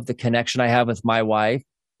love, the connection I have with my wife,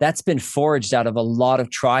 that's been forged out of a lot of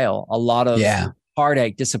trial, a lot of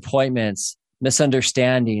heartache, disappointments,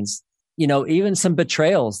 misunderstandings, even some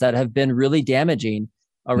betrayals that have been really damaging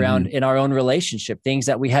around in our own relationship, things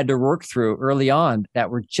that we had to work through early on that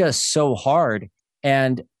were just so hard.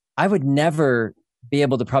 And I would never be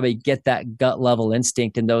able to probably get that gut level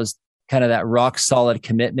instinct and those kind of that rock solid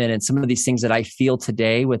commitment and some of these things that I feel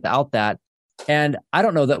today without that. And I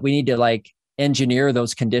don't know that we need to like engineer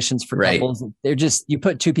those conditions for couples. They're just, you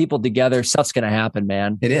put two people together, stuff's going to happen,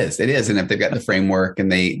 man. It is. And if they've got the framework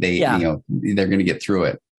and they're going to get through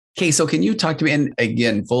it. Okay. So can you talk to me, and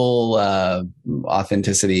again, full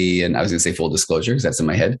authenticity, and I was going to say full disclosure because that's in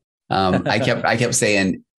my head. I kept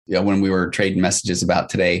saying, when we were trading messages about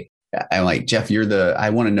today, I'm like, Jeff, I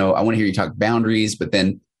want to hear you talk boundaries, but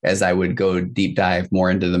then as I would go deep dive more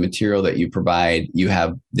into the material that you provide, you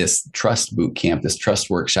have this trust boot camp, this trust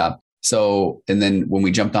workshop. So, and then when we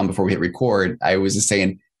jumped on before we hit record, I was just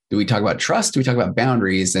saying, do we talk about trust? Do we talk about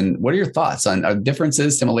boundaries? And what are your thoughts on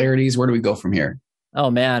differences, similarities? Where do we go from here? Oh,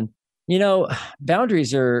 man.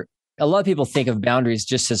 Boundaries are, a lot of people think of boundaries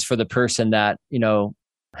just as for the person that,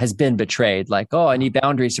 has been betrayed. Like, oh, I need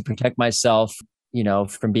boundaries to protect myself,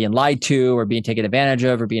 from being lied to or being taken advantage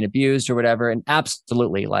of or being abused or whatever. And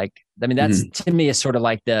absolutely, that's to me is sort of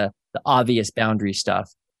like the obvious boundary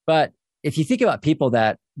stuff. But if you think about people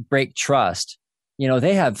that break trust,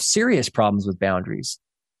 they have serious problems with boundaries.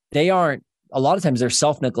 A lot of times they're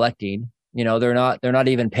self-neglecting, they're not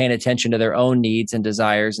even paying attention to their own needs and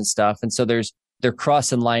desires and stuff. And so they're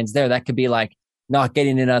crossing lines there. That could be like not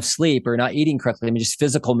getting enough sleep or not eating correctly. I mean, just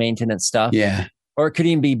physical maintenance stuff. Yeah. Or it could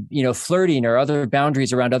even be, flirting or other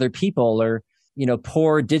boundaries around other people, or,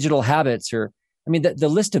 poor digital habits, or, I mean, the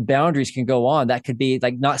list of boundaries can go on. That could be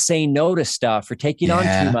like not saying no to stuff, or taking on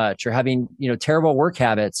too much, or having, terrible work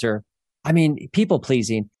habits, or, people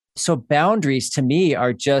pleasing. So boundaries to me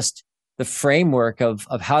are just the framework of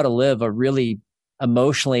how to live a really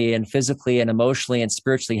emotionally and physically and emotionally and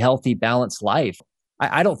spiritually healthy, balanced life.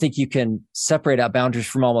 I don't think you can separate out boundaries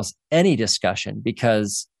from almost any discussion,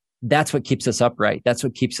 because that's what keeps us upright. That's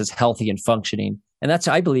what keeps us healthy and functioning. And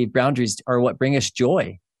I believe boundaries are what bring us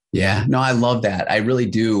joy. Yeah, no, I love that. I really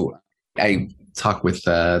do. I talk with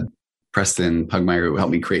Preston Pugmire, who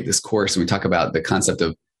helped me create this course. And we talk about the concept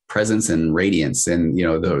of presence and radiance, and,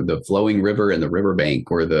 the flowing river and the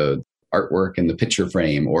riverbank, or the artwork and the picture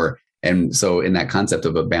frame, and so in that concept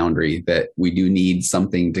of a boundary, that we do need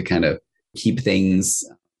something to kind of keep things.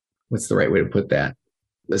 What's the right way to put that?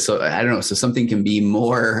 So I don't know. So something can be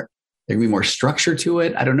more, there can be more structure to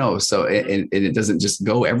it. I don't know. So it doesn't just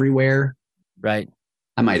go everywhere. Right.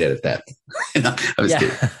 I might edit that. I was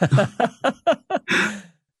kidding.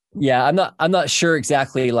 Yeah, I'm not sure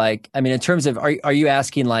exactly. Like, I mean, in terms of, are you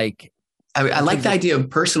asking like, I like the idea of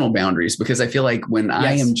personal boundaries because I feel like when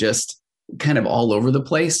I yes, am just kind of all over the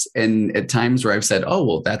place and at times where I've said, oh,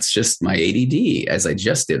 well, that's just my ADD as I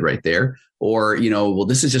just did right there. Or, well,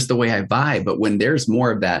 this is just the way I vibe. But when there's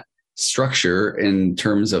more of that structure in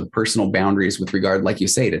terms of personal boundaries with regard, like you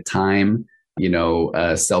say, to time,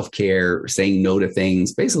 self-care, saying no to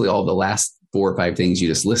things, basically all the last 4 or 5 things you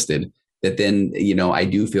just listed, that then, I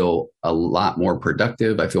do feel a lot more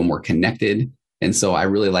productive. I feel more connected. And so I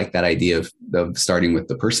really like that idea of starting with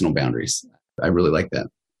the personal boundaries. I really like that.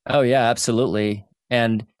 oh yeah, absolutely.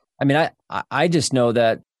 And I mean, I just know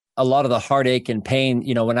that a lot of the heartache and pain,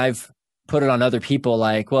 when I've put it on other people,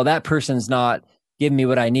 like, well, that person's not giving me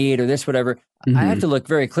what I need or this, whatever. I have to look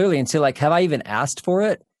very clearly and say, like, have I even asked for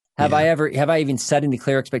it? Have I even set any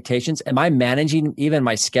clear expectations? Am I managing even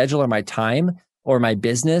my schedule or my time or my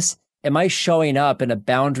business? Am I showing up in a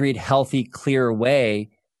boundaried, healthy, clear way?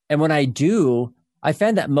 And when I do, I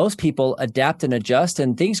find that most people adapt and adjust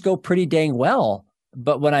and things go pretty dang well.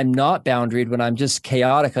 But when I'm not boundaried, when I'm just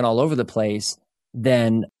chaotic and all over the place,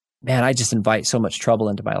 then man, I just invite so much trouble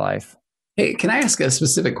into my life. Hey, can I ask a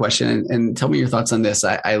specific question and tell me your thoughts on this?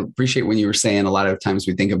 I appreciate when you were saying a lot of times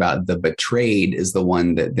we think about the betrayed is the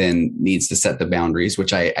one that then needs to set the boundaries,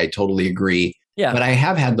 which I totally agree. Yeah. But I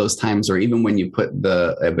have had those times where even when you put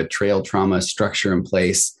a betrayal trauma structure in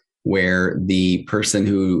place where the person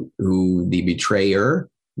who the betrayer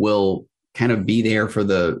will kind of be there for I'm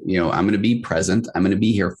going to be present. I'm going to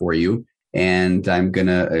be here for you. And I'm going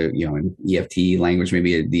to, in EFT language,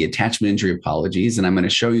 maybe the attachment injury apologies. And I'm going to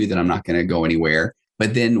show you that I'm not going to go anywhere.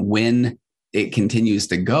 But then when it continues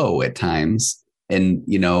to go at times, and,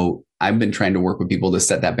 I've been trying to work with people to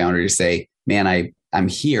set that boundary to say, man, I'm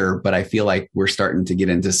here, but I feel like we're starting to get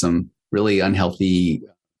into some really unhealthy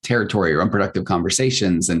territory or unproductive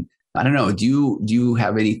conversations. And I don't know, do you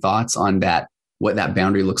have any thoughts on that, what that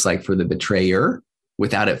boundary looks like for the betrayer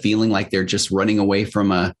without it feeling like they're just running away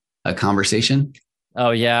from a conversation?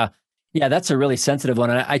 Oh yeah. Yeah, that's a really sensitive one.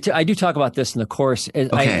 And I do talk about this in the course.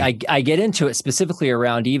 Okay. I get into it specifically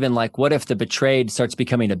around even like, what if the betrayed starts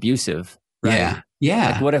becoming abusive? Right? Yeah.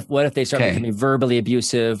 Yeah. Like what if they start becoming verbally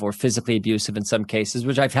abusive or physically abusive in some cases,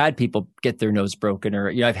 which I've had people get their nose broken or,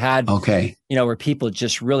 I've had, where people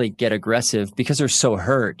just really get aggressive because they're so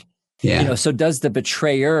hurt. Yeah. So does the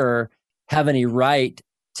betrayer have any right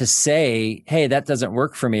to say, hey, that doesn't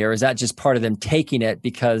work for me? Or is that just part of them taking it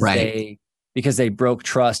because they broke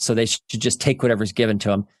trust? So they should just take whatever's given to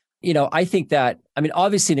them. I think that,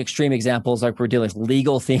 obviously in extreme examples, like we're dealing with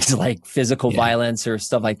legal things like physical violence or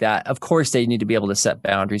stuff like that, of course they need to be able to set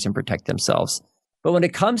boundaries and protect themselves. But when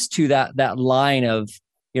it comes to that line of,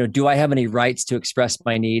 do I have any rights to express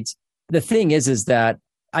my needs? The thing is that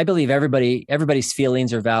I believe everybody's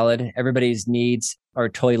feelings are valid. Everybody's needs are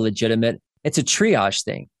totally legitimate. It's a triage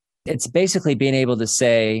thing. It's basically being able to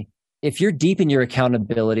say, if you're deep in your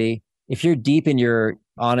accountability, if you're deep in your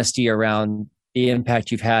honesty around the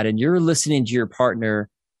impact you've had, and you're listening to your partner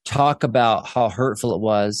talk about how hurtful it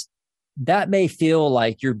was, that may feel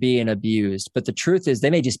like you're being abused. But the truth is they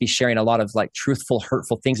may just be sharing a lot of like truthful,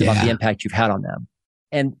 hurtful things about the impact you've had on them.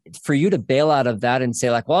 And for you to bail out of that and say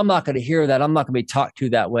like, well, I'm not going to hear that. I'm not going to be talked to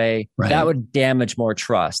that way. Right. That would damage more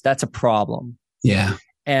trust. That's a problem. Yeah.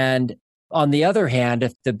 And on the other hand,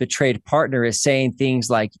 if the betrayed partner is saying things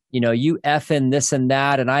like, you effing this and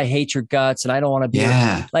that, and I hate your guts and I don't want to be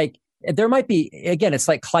like, there might be, again, it's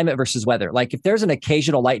like climate versus weather. Like if there's an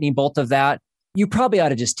occasional lightning bolt of that, you probably ought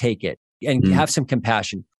to just take it and have some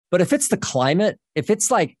compassion. But if it's the climate, if it's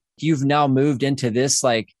like you've now moved into this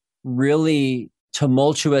like really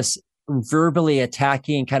tumultuous, verbally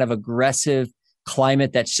attacking, kind of aggressive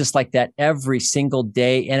climate that's just like that every single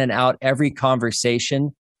day, in and out, every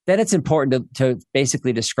conversation, then it's important to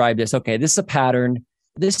basically describe this. Okay, this is a pattern.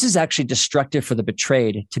 This is actually destructive for the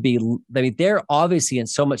betrayed to be, they're obviously in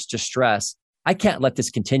so much distress. I can't let this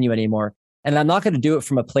continue anymore. And I'm not going to do it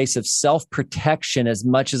from a place of self-protection as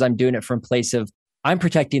much as I'm doing it from a place of, I'm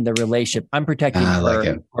protecting the relationship. I'm protecting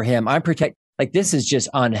her or him. This is just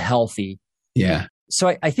unhealthy. Yeah.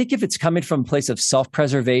 So I think if it's coming from a place of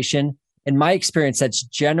self-preservation, in my experience, that's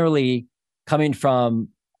generally coming from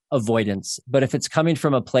avoidance. But if it's coming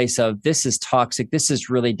from a place of this is toxic, this is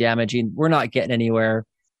really damaging, we're not getting anywhere,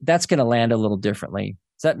 that's going to land a little differently.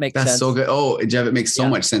 Does that make sense? That's so good. Oh, Jeff, it makes so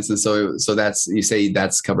much sense. And so that's, you say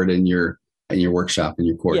that's covered in your workshop, in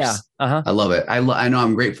your course. Yeah. Uh-huh. I love it. I know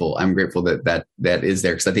I'm grateful. I'm grateful that is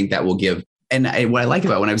there because I think that will give. And what I like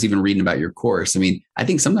about when I was even reading about your course, I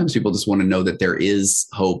think sometimes people just want to know that there is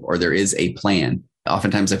hope or there is a plan.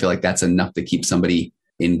 Oftentimes I feel like that's enough to keep somebody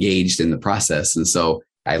engaged in the process. And so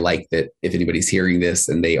I like that if anybody's hearing this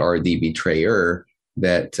and they are the betrayer,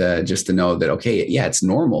 that just to know that, okay, yeah, it's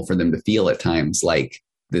normal for them to feel at times like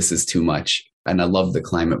this is too much. And I love the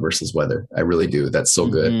climate versus weather. I really do. That's so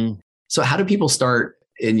good. So how do people start,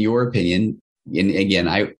 in your opinion? And again,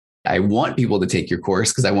 I want people to take your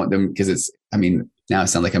course because I want them, because it's, I mean, now I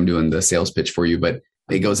sound like I'm doing the sales pitch for you, but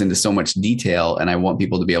it goes into so much detail. And I want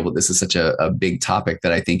people to be able, this is such a big topic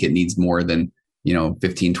that I think it needs more than,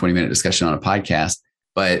 15, 20-minute discussion on a podcast.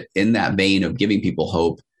 But in that vein of giving people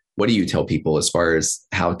hope, what do you tell people as far as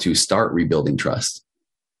how to start rebuilding trust?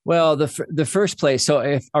 Well, the first place.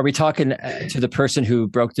 So, are we talking to the person who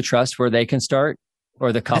broke the trust where they can start,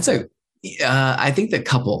 or the couple? I think the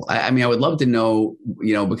couple. I mean, I would love to know,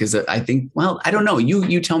 because I think, well, I don't know.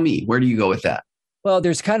 You tell me. Where do you go with that? Well,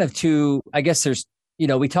 there's kind of two. I guess there's,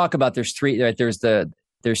 we talk about there's three. Right?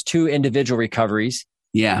 There's two individual recoveries.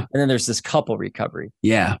 Yeah. And then there's this couple recovery.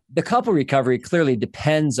 Yeah. The couple recovery clearly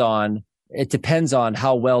depends on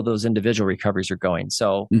how well those individual recoveries are going.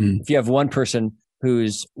 So if you have one person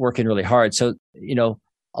who's working really hard, so,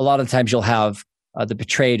 a lot of times you'll have the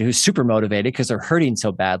betrayed who's super motivated because they're hurting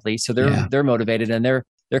so badly. So they're motivated and they're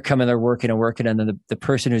coming, they're working and working. And then the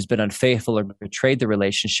person who's been unfaithful or betrayed the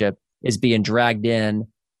relationship is being dragged in.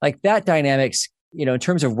 Like that dynamics, in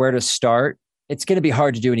terms of where to start, it's going to be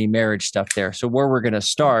hard to do any marriage stuff there. So where we're going to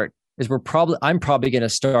start is I'm probably going to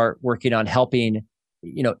start working on helping,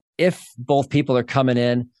 if both people are coming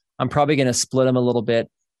in, I'm probably going to split them a little bit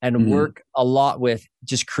and work a lot with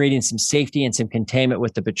just creating some safety and some containment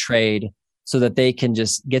with the betrayed so that they can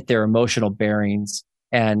just get their emotional bearings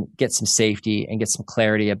and get some safety and get some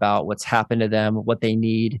clarity about what's happened to them, what they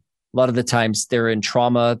need. A lot of the times they're in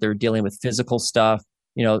trauma, they're dealing with physical stuff.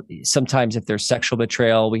 Sometimes if there's sexual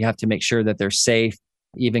betrayal, we have to make sure that they're safe,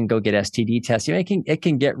 even go get STD tests. It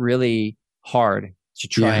can get really hard to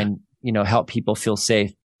try and, help people feel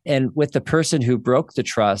safe. And with the person who broke the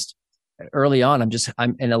trust early on,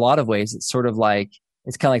 I'm in a lot of ways, it's sort of like,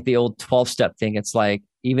 it's kind of like the old 12-step thing. It's like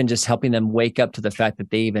even just helping them wake up to the fact that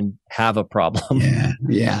they even have a problem.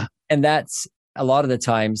 Yeah. And that's a lot of the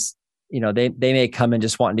times, they may come in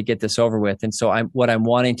just wanting to get this over with. And so what I'm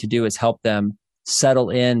wanting to do is help them settle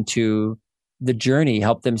into the journey,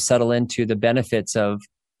 help them settle into the benefits of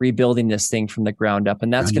rebuilding this thing from the ground up.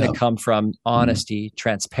 And that's going to come from honesty,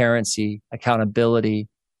 transparency, accountability,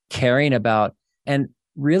 caring about, and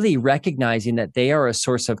really recognizing that they are a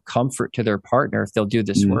source of comfort to their partner if they'll do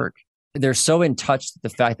this work. They're so in touch with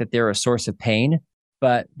the fact that they're a source of pain,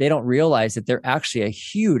 but they don't realize that they're actually a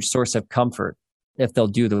huge source of comfort if they'll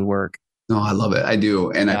do the work. No, I love it. I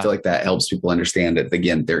do. And I feel like that helps people understand that,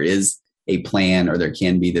 again, there is a plan, or there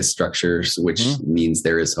can be this structures, which means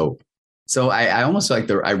there is hope. So I almost feel like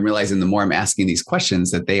I'm realizing the more I'm asking these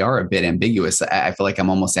questions that they are a bit ambiguous. I feel like I'm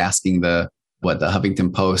almost asking the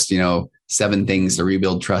Huffington Post, 7 things to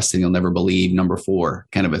rebuild trust and you'll never believe, number 4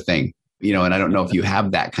 kind of a thing, and I don't know if you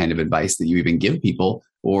have that kind of advice that you even give people,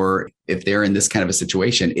 or if they're in this kind of a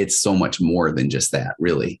situation, it's so much more than just that,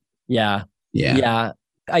 really. Yeah.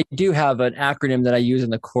 I do have an acronym that I use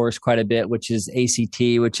in the course quite a bit, which is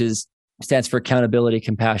ACT, which stands for accountability,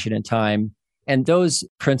 compassion, and time. And those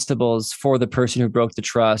principles for the person who broke the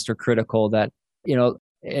trust are critical. That,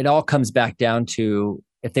 it all comes back down to,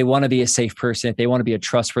 if they want to be a safe person, if they want to be a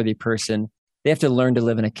trustworthy person, they have to learn to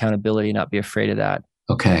live in accountability, not be afraid of that.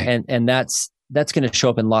 Okay. And that's going to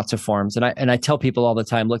show up in lots of forms. And I tell people all the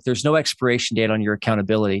time, look, there's no expiration date on your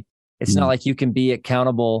accountability. It's not like you can be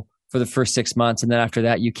accountable for the first 6 months, and then after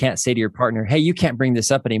that, you can't say to your partner, hey, you can't bring this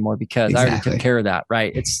up anymore because I already took care of that,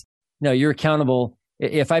 right? No, you're accountable.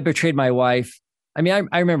 If I betrayed my wife, I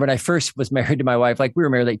remember when I first was married to my wife, like we were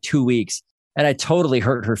married like 2 weeks, and I totally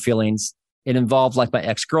hurt her feelings. It involved like my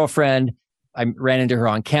ex-girlfriend. I ran into her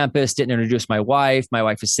on campus, didn't introduce my wife. My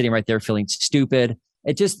wife was sitting right there feeling stupid.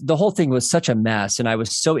 The whole thing was such a mess, and I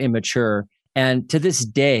was so immature. And to this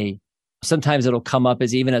day, sometimes it'll come up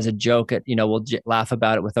as even as a joke at, we'll laugh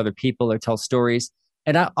about it with other people or tell stories.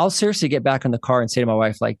 And I'll seriously get back in the car and say to my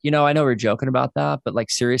wife, like, I know we're joking about that, but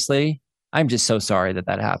like, seriously, I'm just so sorry that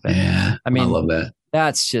happened. Yeah. I love that.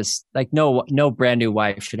 That's just like, no brand new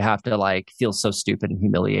wife should have to like feel so stupid and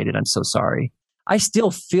humiliated. I'm so sorry. I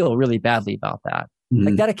still feel really badly about that.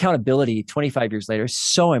 Like that accountability 25 years later is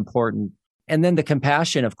so important. And then the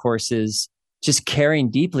compassion, of course, is just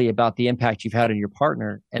caring deeply about the impact you've had on your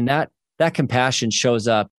partner. And that compassion shows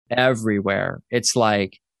up everywhere. It's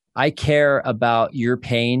like, I care about your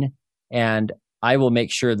pain, and I will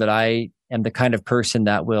make sure that I am the kind of person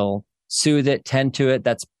that will soothe it, tend to it.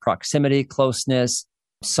 That's proximity, closeness,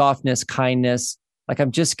 softness, kindness. Like,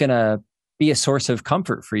 I'm just going to be a source of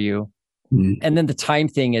comfort for you. And then the time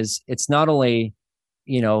thing is, it's not only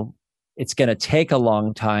it's going to take a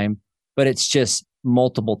long time, but it's just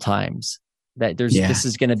multiple times that this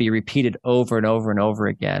is going to be repeated over and over and over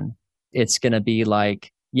again. It's going to be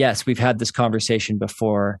like, yes, we've had this conversation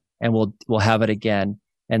before and we'll have it again.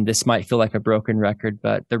 And this might feel like a broken record,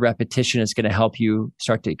 but the repetition is going to help you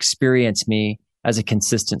start to experience me as a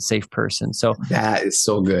consistent, safe person. So that is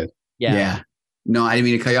so good. Yeah. No, I didn't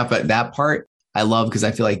mean to cut you off, but that part I love, because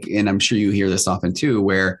I feel like, and I'm sure you hear this often too,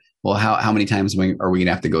 where, well, how many times are we going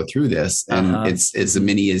to have to go through this? And it's as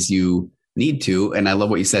many as you need to. And I love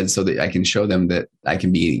what you said, so that I can show them that I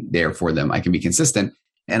can be there for them. I can be consistent.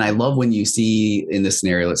 And I love when you see in this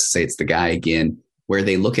scenario, let's say it's the guy again, where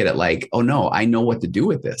they look at it like, oh no, I know what to do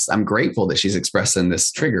with this. I'm grateful that she's expressing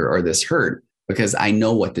this trigger or this hurt, because I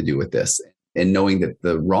know what to do with this. And knowing that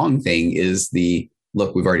the wrong thing is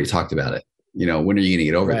look, we've already talked about it. When are you going to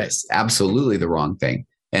get over this? Absolutely the wrong thing.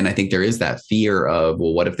 And I think there is that fear of,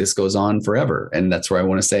 well, what if this goes on forever? And that's where I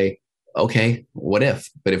want to say, okay, what if?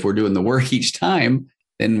 But if we're doing the work each time,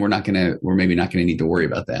 then we're maybe not going to need to worry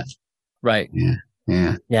about that. Right.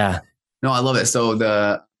 Yeah. No, I love it. So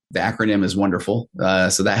the acronym is wonderful.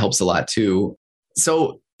 So that helps a lot too.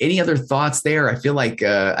 So any other thoughts there? I feel like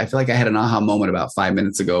I had an aha moment about 5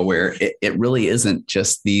 minutes ago where it really isn't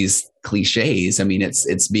just these cliches. I mean,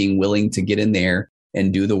 it's being willing to get in there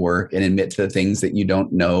and do the work and admit to the things that you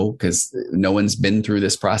don't know, because no one's been through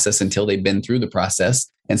this process until they've been through the process.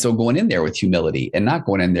 And so going in there with humility and not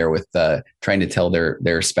going in there with trying to tell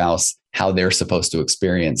their spouse how they're supposed to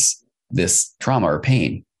experience this trauma or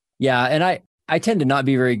pain. Yeah. And I tend to not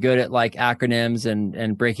be very good at like acronyms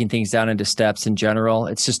and breaking things down into steps in general.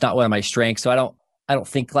 It's just not one of my strengths. So I don't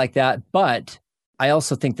think like that. But I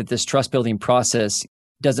also think that this trust building process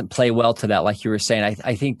doesn't play well to that. Like you were saying,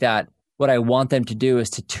 I think that what I want them to do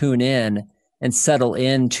is to tune in and settle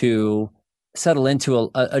into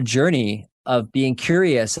a journey of being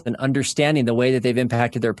curious and understanding the way that they've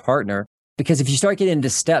impacted their partner. Because if you start getting into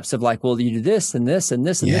steps of like, well, you do this and this and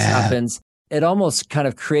this and this happens, it almost kind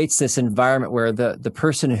of creates this environment where the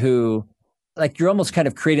person who, like, you're almost kind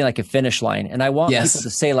of creating like a finish line. And I want people to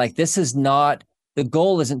say like, this is not, the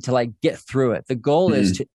goal isn't to like get through it. The goal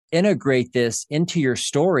is to integrate this into your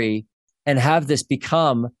story and have this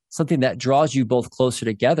become something that draws you both closer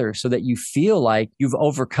together so that you feel like you've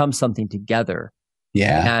overcome something together.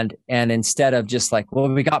 Yeah. And instead of just like, well,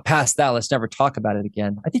 we got past that, let's never talk about it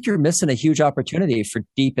again. I think you're missing a huge opportunity for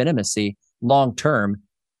deep intimacy long term.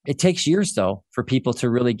 It takes years though for people to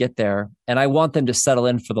really get there. And I want them to settle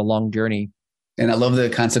in for the long journey. And I love the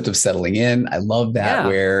concept of settling in. I love that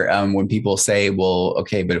where when people say, well,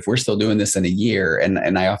 okay, but if we're still doing this in a year,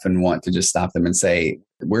 and I often want to just stop them and say,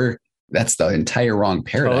 that's the entire wrong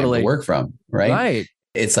paradigm to work from, right? Right.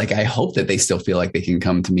 It's like, I hope that they still feel like they can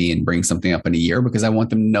come to me and bring something up in a year, because I want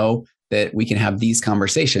them to know that we can have these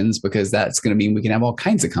conversations, because that's going to mean we can have all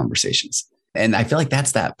kinds of conversations. And I feel like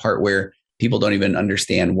that's that part where people don't even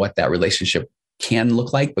understand what that relationship can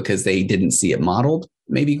look like, because they didn't see it modeled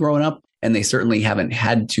maybe growing up. And they certainly haven't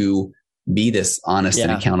had to be this honest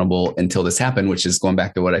and accountable until this happened, which is going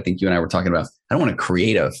back to what I think you and I were talking about. I don't want to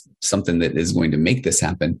create something that is going to make this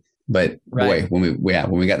happen. But boy, when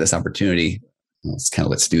we got this opportunity, let's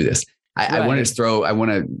do this. I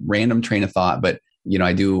want a random train of thought, but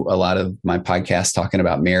I do a lot of my podcasts talking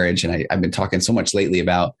about marriage, and I've been talking so much lately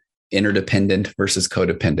about interdependent versus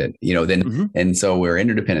codependent, and so we're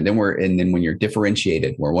interdependent, then when you're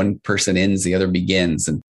differentiated, where one person ends, the other begins.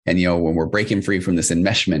 And when we're breaking free from this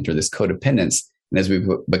enmeshment or this codependence, and as we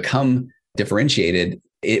become differentiated,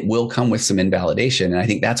 it will come with some invalidation. And I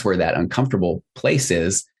think that's where that uncomfortable place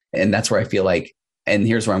is. And that's where I feel like, and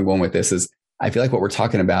here's where I'm going with this, is I feel like what we're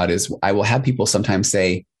talking about is I will have people sometimes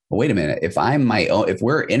say, well, wait a minute, if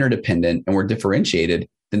we're interdependent and we're differentiated,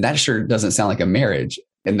 then that sure doesn't sound like a marriage.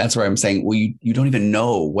 And that's where I'm saying, well, you don't even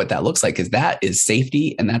know what that looks like, because that is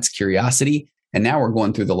safety and that's curiosity. And now we're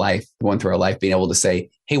going through our life, being able to say,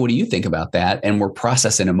 hey, what do you think about that? And we're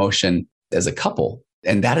processing emotion as a couple.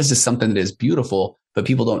 And that is just something that is beautiful, but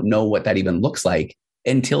people don't know what that even looks like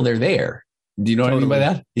until they're there. Do you know what I mean by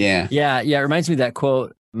that? Yeah. Yeah. It reminds me of that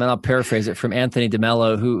quote, and I'll paraphrase it, from Anthony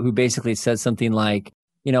DeMello, who basically said something like,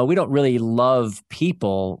 we don't really love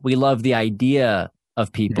people. We love the idea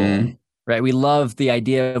of people, right? We love the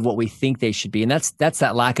idea of what we think they should be. And that's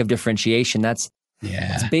that lack of differentiation. That's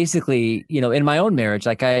basically, in my own marriage,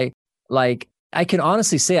 I can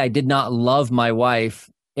honestly say I did not love my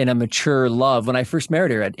wife in a mature love when I first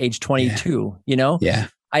married her at age 22, Yeah.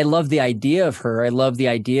 I love the idea of her. I love the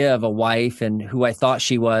idea of a wife and who I thought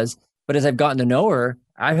she was. But as I've gotten to know her,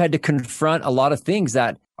 I've had to confront a lot of things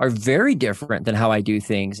that are very different than how I do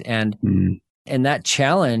things. And that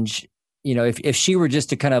challenge if she were just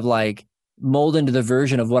to kind of like mold into the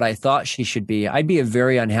version of what I thought she should be, I'd be a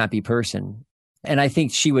very unhappy person. And I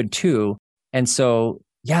think she would too. And so,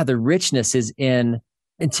 yeah, the richness is in,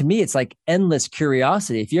 and to me, it's like endless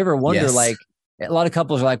curiosity. If you ever wonder, like a lot of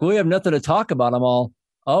couples are like, well, we have nothing to talk about. I'm all,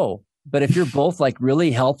 oh, but if you're both like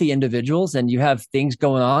really healthy individuals and you have things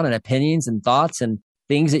going on and opinions and thoughts and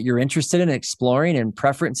things that you're interested in exploring and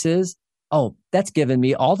preferences, oh, that's given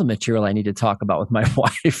me all the material I need to talk about with my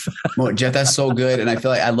wife. Well, Jeff, that's so good. And I feel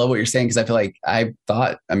like I love what you're saying, because I feel like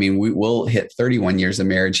we will hit 31 years of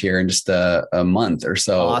marriage here in just a month or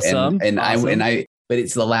so. Awesome. Awesome. But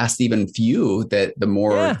it's the last even few that the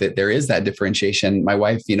more that there is that differentiation. My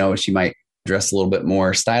wife, she might dress a little bit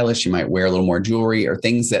more stylish. She might wear a little more jewelry or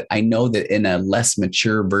things that I know that in a less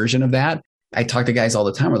mature version of that, I talk to guys all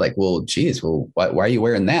the time. We're like, well, geez, why are you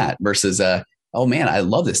wearing that? Versus, oh man, I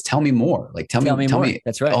love this. Tell me more. Like, tell me more.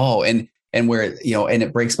 That's right. Oh, and where, and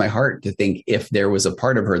it breaks my heart to think if there was a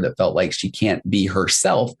part of her that felt like she can't be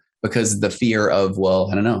herself because of the fear of, well,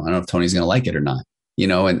 I don't know if Tony's going to like it or not,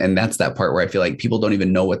 and that's that part where I feel like people don't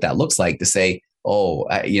even know what that looks like to say, oh,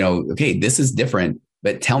 okay, this is different,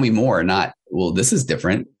 but tell me more. Not, well, this is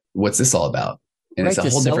different. What's this all about? And it's a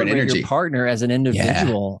whole different energy. Your partner as an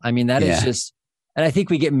individual. Yeah. I mean, that is just, and I think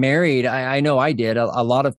we get married. I know I did. A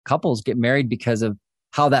lot of couples get married because of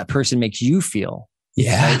how that person makes you feel.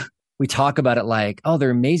 Yeah. Right? We talk about it like, oh, they're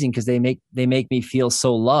amazing because they make me feel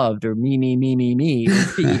so loved, or me,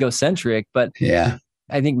 egocentric. But yeah,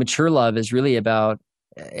 I think mature love is really about,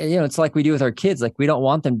 it's like we do with our kids. Like, we don't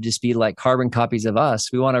want them to just be like carbon copies of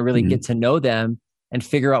us. We want to really get to know them and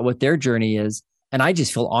figure out what their journey is. And I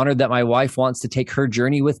just feel honored that my wife wants to take her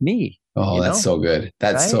journey with me. Oh, that's so good.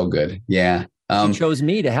 That's so good. Yeah. She chose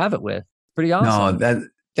me to have it with. Pretty awesome. No,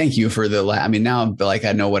 thank you for now like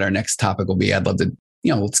I know what our next topic will be. I'd love to,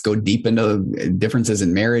 let's go deep into differences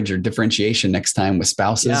in marriage or differentiation next time with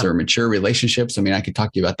spouses or mature relationships. I mean, I could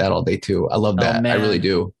talk to you about that all day too. I love that. I really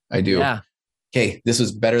do. I do. Yeah. Okay. This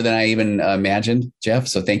was better than I even imagined, Jeff.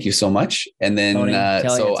 So thank you so much. And then, Tony,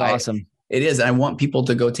 it's awesome. It is. I want people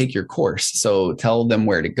to go take your course. So tell them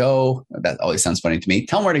where to go. That always sounds funny to me.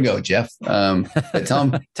 Tell them where to go, Jeff. But tell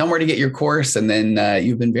them where to get your course. And then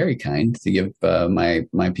you've been very kind to give my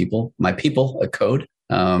people a code.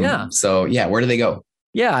 So where do they go?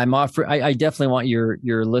 Yeah, I definitely want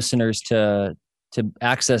your listeners to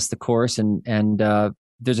access the course, and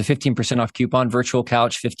there's a 15% off coupon, Virtual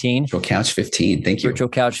Couch 15. Virtual Couch 15. Thank you. Virtual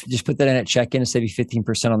Couch. Just put that in at check-in and save you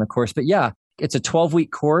 15% on the course. But yeah, it's a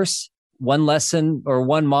 12-week course. One lesson or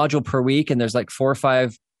one module per week. And there's like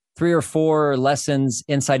 3 or 4 lessons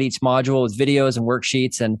inside each module with videos and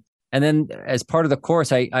worksheets. And then as part of the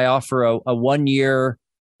course, I offer a 1-year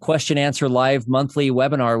question answer live monthly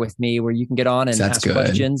webinar with me where you can get on and ask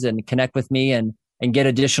questions and connect with me and get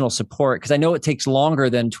additional support. Cause I know it takes longer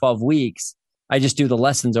than 12 weeks. I just do the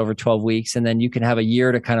lessons over 12 weeks, and then you can have a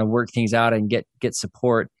year to kind of work things out and get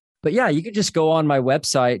support. But yeah, you can just go on my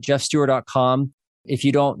website, jeffstewart.com. If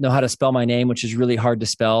you don't know how to spell my name, which is really hard to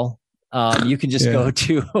spell, you can just go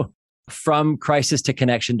to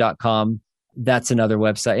fromcrisistoconnection.com. That's another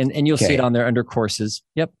website. And you'll see it on there under courses.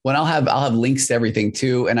 Yep. Well, I'll have links to everything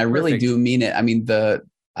too. And I really do mean it. I mean,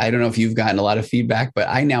 I don't know if you've gotten a lot of feedback, but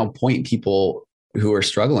I now point people who are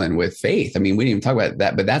struggling with faith. I mean, we didn't even talk about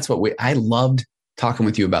that, but that's what I loved talking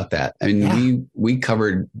with you about that. I mean, we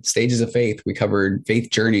covered stages of faith. We covered faith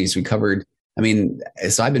journeys. So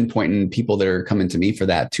I've been pointing people that are coming to me for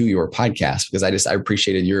that to your podcast, because I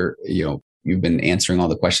appreciated you've been answering all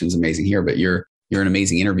the questions amazing here, but you're an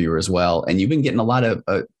amazing interviewer as well. And you've been getting a lot of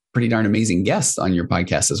pretty darn amazing guests on your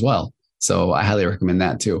podcast as well. So I highly recommend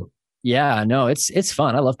that too. Yeah, no, it's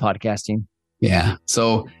fun. I love podcasting. Yeah.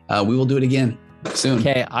 So we will do it again soon.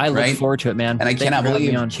 Okay. I look forward to it, man. And I cannot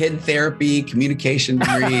believe kid therapy, communication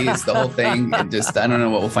degrees, the whole thing. I don't know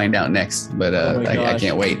what we'll find out next, but I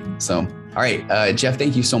can't wait. So, all right, Jeff,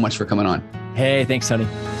 thank you so much for coming on. Hey, thanks, Tony.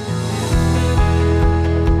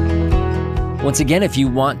 Once again, if you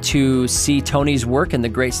want to see Tony's work and the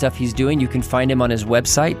great stuff he's doing, you can find him on his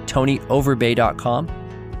website, tonyoverbay.com.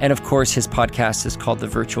 And of course, his podcast is called The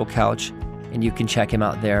Virtual Couch, and you can check him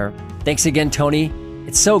out there. Thanks again, Tony.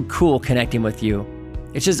 It's so cool connecting with you.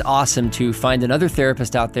 It's just awesome to find another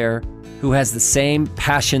therapist out there who has the same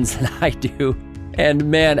passions that I do.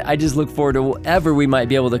 And man, I just look forward to whatever we might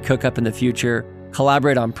be able to cook up in the future,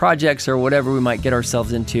 collaborate on projects or whatever we might get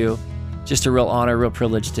ourselves into. Just a real honor, real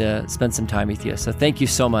privilege to spend some time with you. So thank you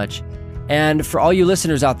so much. And for all you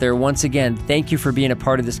listeners out there, once again, thank you for being a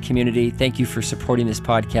part of this community. Thank you for supporting this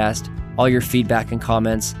podcast. All your feedback and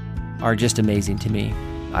comments are just amazing to me.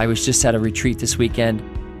 I was just at a retreat this weekend,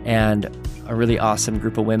 and a really awesome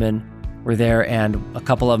group of women were there, and a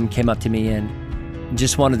couple of them came up to me and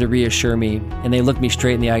just wanted to reassure me. And they looked me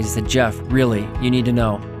straight in the eyes and said, Jeff, really, you need to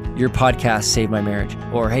know. Your podcast saved my marriage.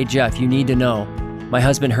 Or, hey, Jeff, you need to know. My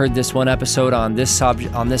husband heard this one episode on this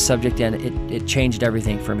subject, and it changed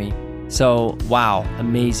everything for me. So, wow,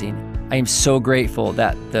 amazing. I am so grateful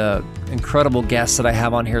that the incredible guests that I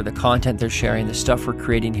have on here, the content they're sharing, the stuff we're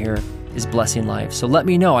creating here is blessing lives. So let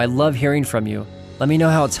me know. I love hearing from you. Let me know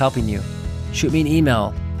how it's helping you. Shoot me an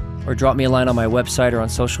email or drop me a line on my website or on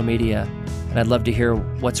social media, and I'd love to hear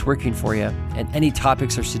what's working for you and any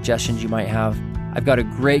topics or suggestions you might have. I've got a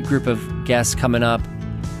great group of guests coming up,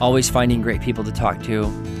 always finding great people to talk to,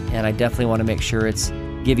 and I definitely want to make sure it's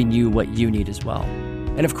giving you what you need as well.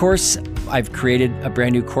 And of course, I've created a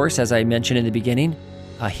brand new course, as I mentioned in the beginning,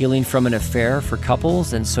 Healing from an Affair for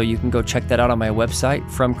Couples. And so you can go check that out on my website,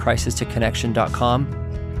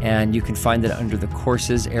 FromCrisisToConnection.com, and you can find it under the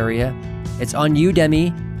courses area. It's on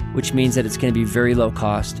Udemy, which means that it's going to be very low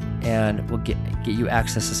cost and will get you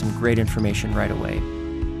access to some great information right away.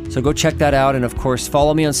 So go check that out. And of course,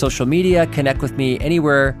 follow me on social media, connect with me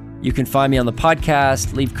anywhere. You can find me on the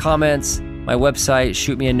podcast, leave comments, my website,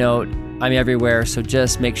 shoot me a note. I'm everywhere, so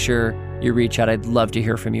just make sure you reach out. I'd love to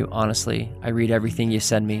hear from you, honestly. I read everything you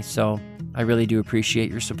send me, so I really do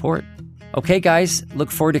appreciate your support. Okay, guys,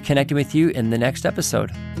 look forward to connecting with you in the next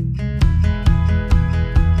episode.